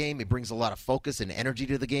passion to the game. He brings a lot of focus and energy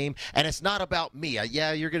to the game. And it's not about me.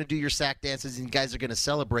 Yeah, you're going to do your sack dances and you guys are going to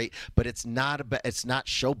celebrate, but it's not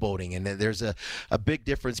showboating. And there's a big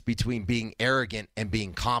difference between being arrogant and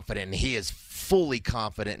being confident. And he is fully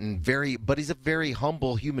confident but he's a very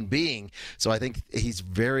humble human being. So I think his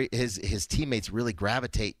teammates really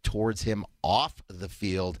gravitate towards him off the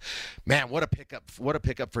field. Man, what a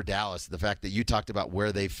pickup for Dallas. The fact that you talked about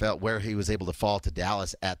where he was able to fall to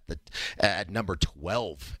Dallas at number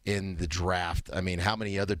 12 in the draft. I mean, how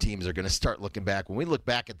many other teams are going to start looking back? When we look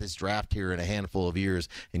back at this draft here in a handful of years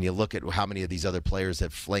and you look at how many of these other players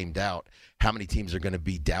have flamed out, how many teams are going to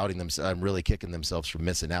be doubting themselves and really kicking themselves for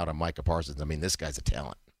missing out on Micah Parsons? I mean, this guy's a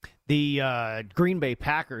talent. The Green Bay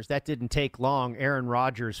Packers, that didn't take long. Aaron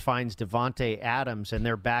Rodgers finds Devontae Adams, and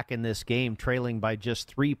they're back in this game, trailing by just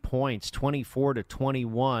 3 points,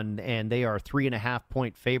 24-21, and they are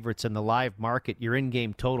 3.5-point favorites in the live market. Your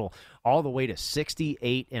in-game total all the way to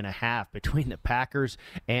 68.5 between the Packers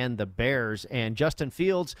and the Bears. And Justin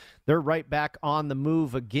Fields, they're right back on the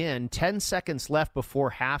move again. 10 seconds left before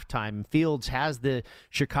halftime. Fields has the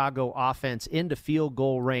Chicago offense into field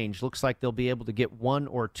goal range. Looks like they'll be able to get one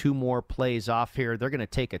or two more plays off here. They're going to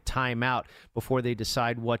take a timeout before they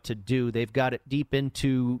decide what to do. They've got it deep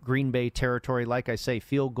into Green Bay territory. Like I say,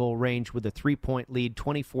 field goal range with a 3-point lead,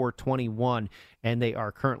 24-21, and they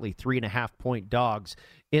are currently 3.5-point dogs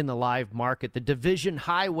in the live market. The division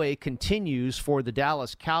highway continues for the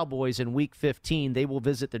Dallas Cowboys in Week 15. They will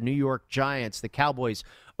visit the New York Giants. The Cowboys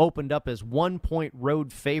opened up as 1-point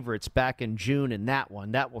road favorites back in June in that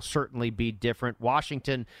one. That will certainly be different.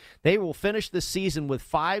 Washington, they will finish the season with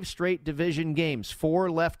 5 straight division games, 4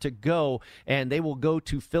 left to go, and they will go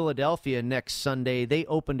to Philadelphia next Sunday. They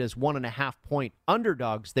opened as 1.5-point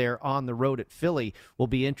underdogs there on the road at Philly. Will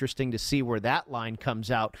be interesting to see where that line comes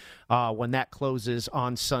out when that closes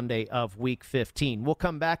on Sunday of Week 15. We'll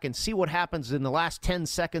come back and see what happens in the last 10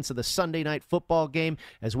 seconds of the Sunday night football game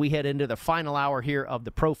as we head into the final hour here of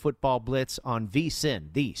the Pro Football Blitz on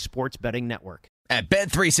VSiN, the sports betting network. At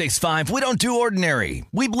Bet365, we don't do ordinary.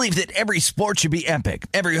 We believe that every sport should be epic.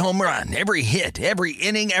 Every home run, every hit, every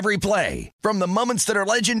inning, every play. From the moments that are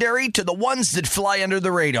legendary to the ones that fly under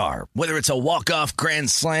the radar. Whether it's a walk-off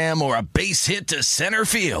grand slam or a base hit to center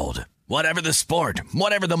field. Whatever the sport,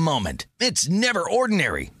 whatever the moment, it's never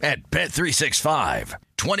ordinary at Bet365.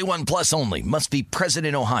 21 plus only. Must be present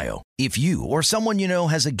in Ohio. If you or someone you know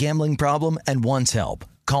has a gambling problem and wants help,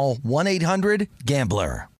 call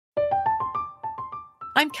 1-800-GAMBLER.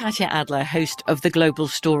 I'm Katya Adler, host of The Global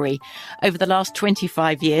Story. Over the last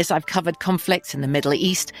 25 years, I've covered conflicts in the Middle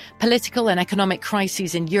East, political and economic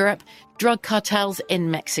crises in Europe, drug cartels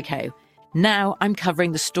in Mexico. Now I'm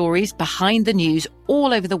covering the stories behind the news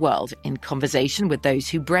all over the world in conversation with those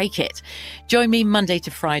who break it. Join me Monday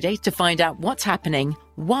to Friday to find out what's happening,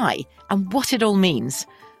 why, and what it all means.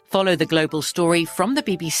 Follow The Global Story from the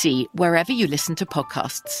BBC wherever you listen to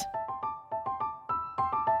podcasts.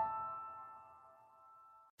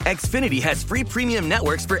 Xfinity has free premium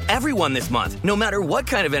networks for everyone this month, no matter what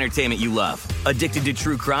kind of entertainment you love. Addicted to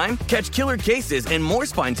true crime? Catch killer cases and more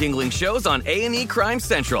spine-tingling shows on A&E Crime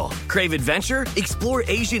Central. Crave adventure? Explore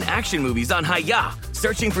Asian action movies on Hi-YAH.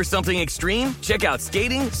 Searching for something extreme? Check out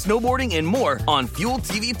skating, snowboarding, and more on Fuel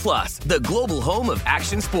TV Plus, the global home of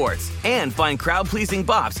action sports. And find crowd-pleasing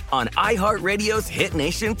bops on iHeartRadio's Hit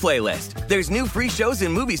Nation playlist. There's new free shows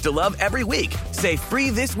and movies to love every week. Say free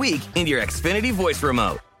this week in your Xfinity voice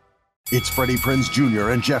remote. It's Freddie Prinze Jr.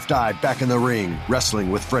 and Jeff Dye back in the ring.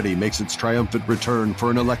 Wrestling with Freddie makes its triumphant return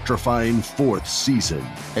for an electrifying 4th season.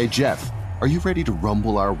 Hey, Jeff, are you ready to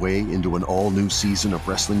rumble our way into an all-new season of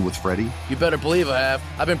Wrestling with Freddie? You better believe I have.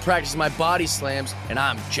 I've been practicing my body slams, and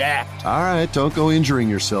I'm jacked. All right, don't go injuring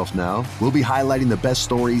yourself now. We'll be highlighting the best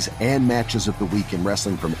stories and matches of the week in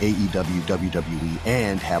wrestling from AEW, WWE,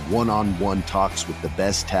 and have one-on-one talks with the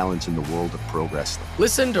best talents in the world of pro wrestling.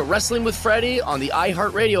 Listen to Wrestling with Freddie on the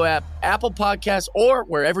iHeartRadio app, Apple Podcasts, or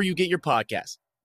wherever you get your podcasts.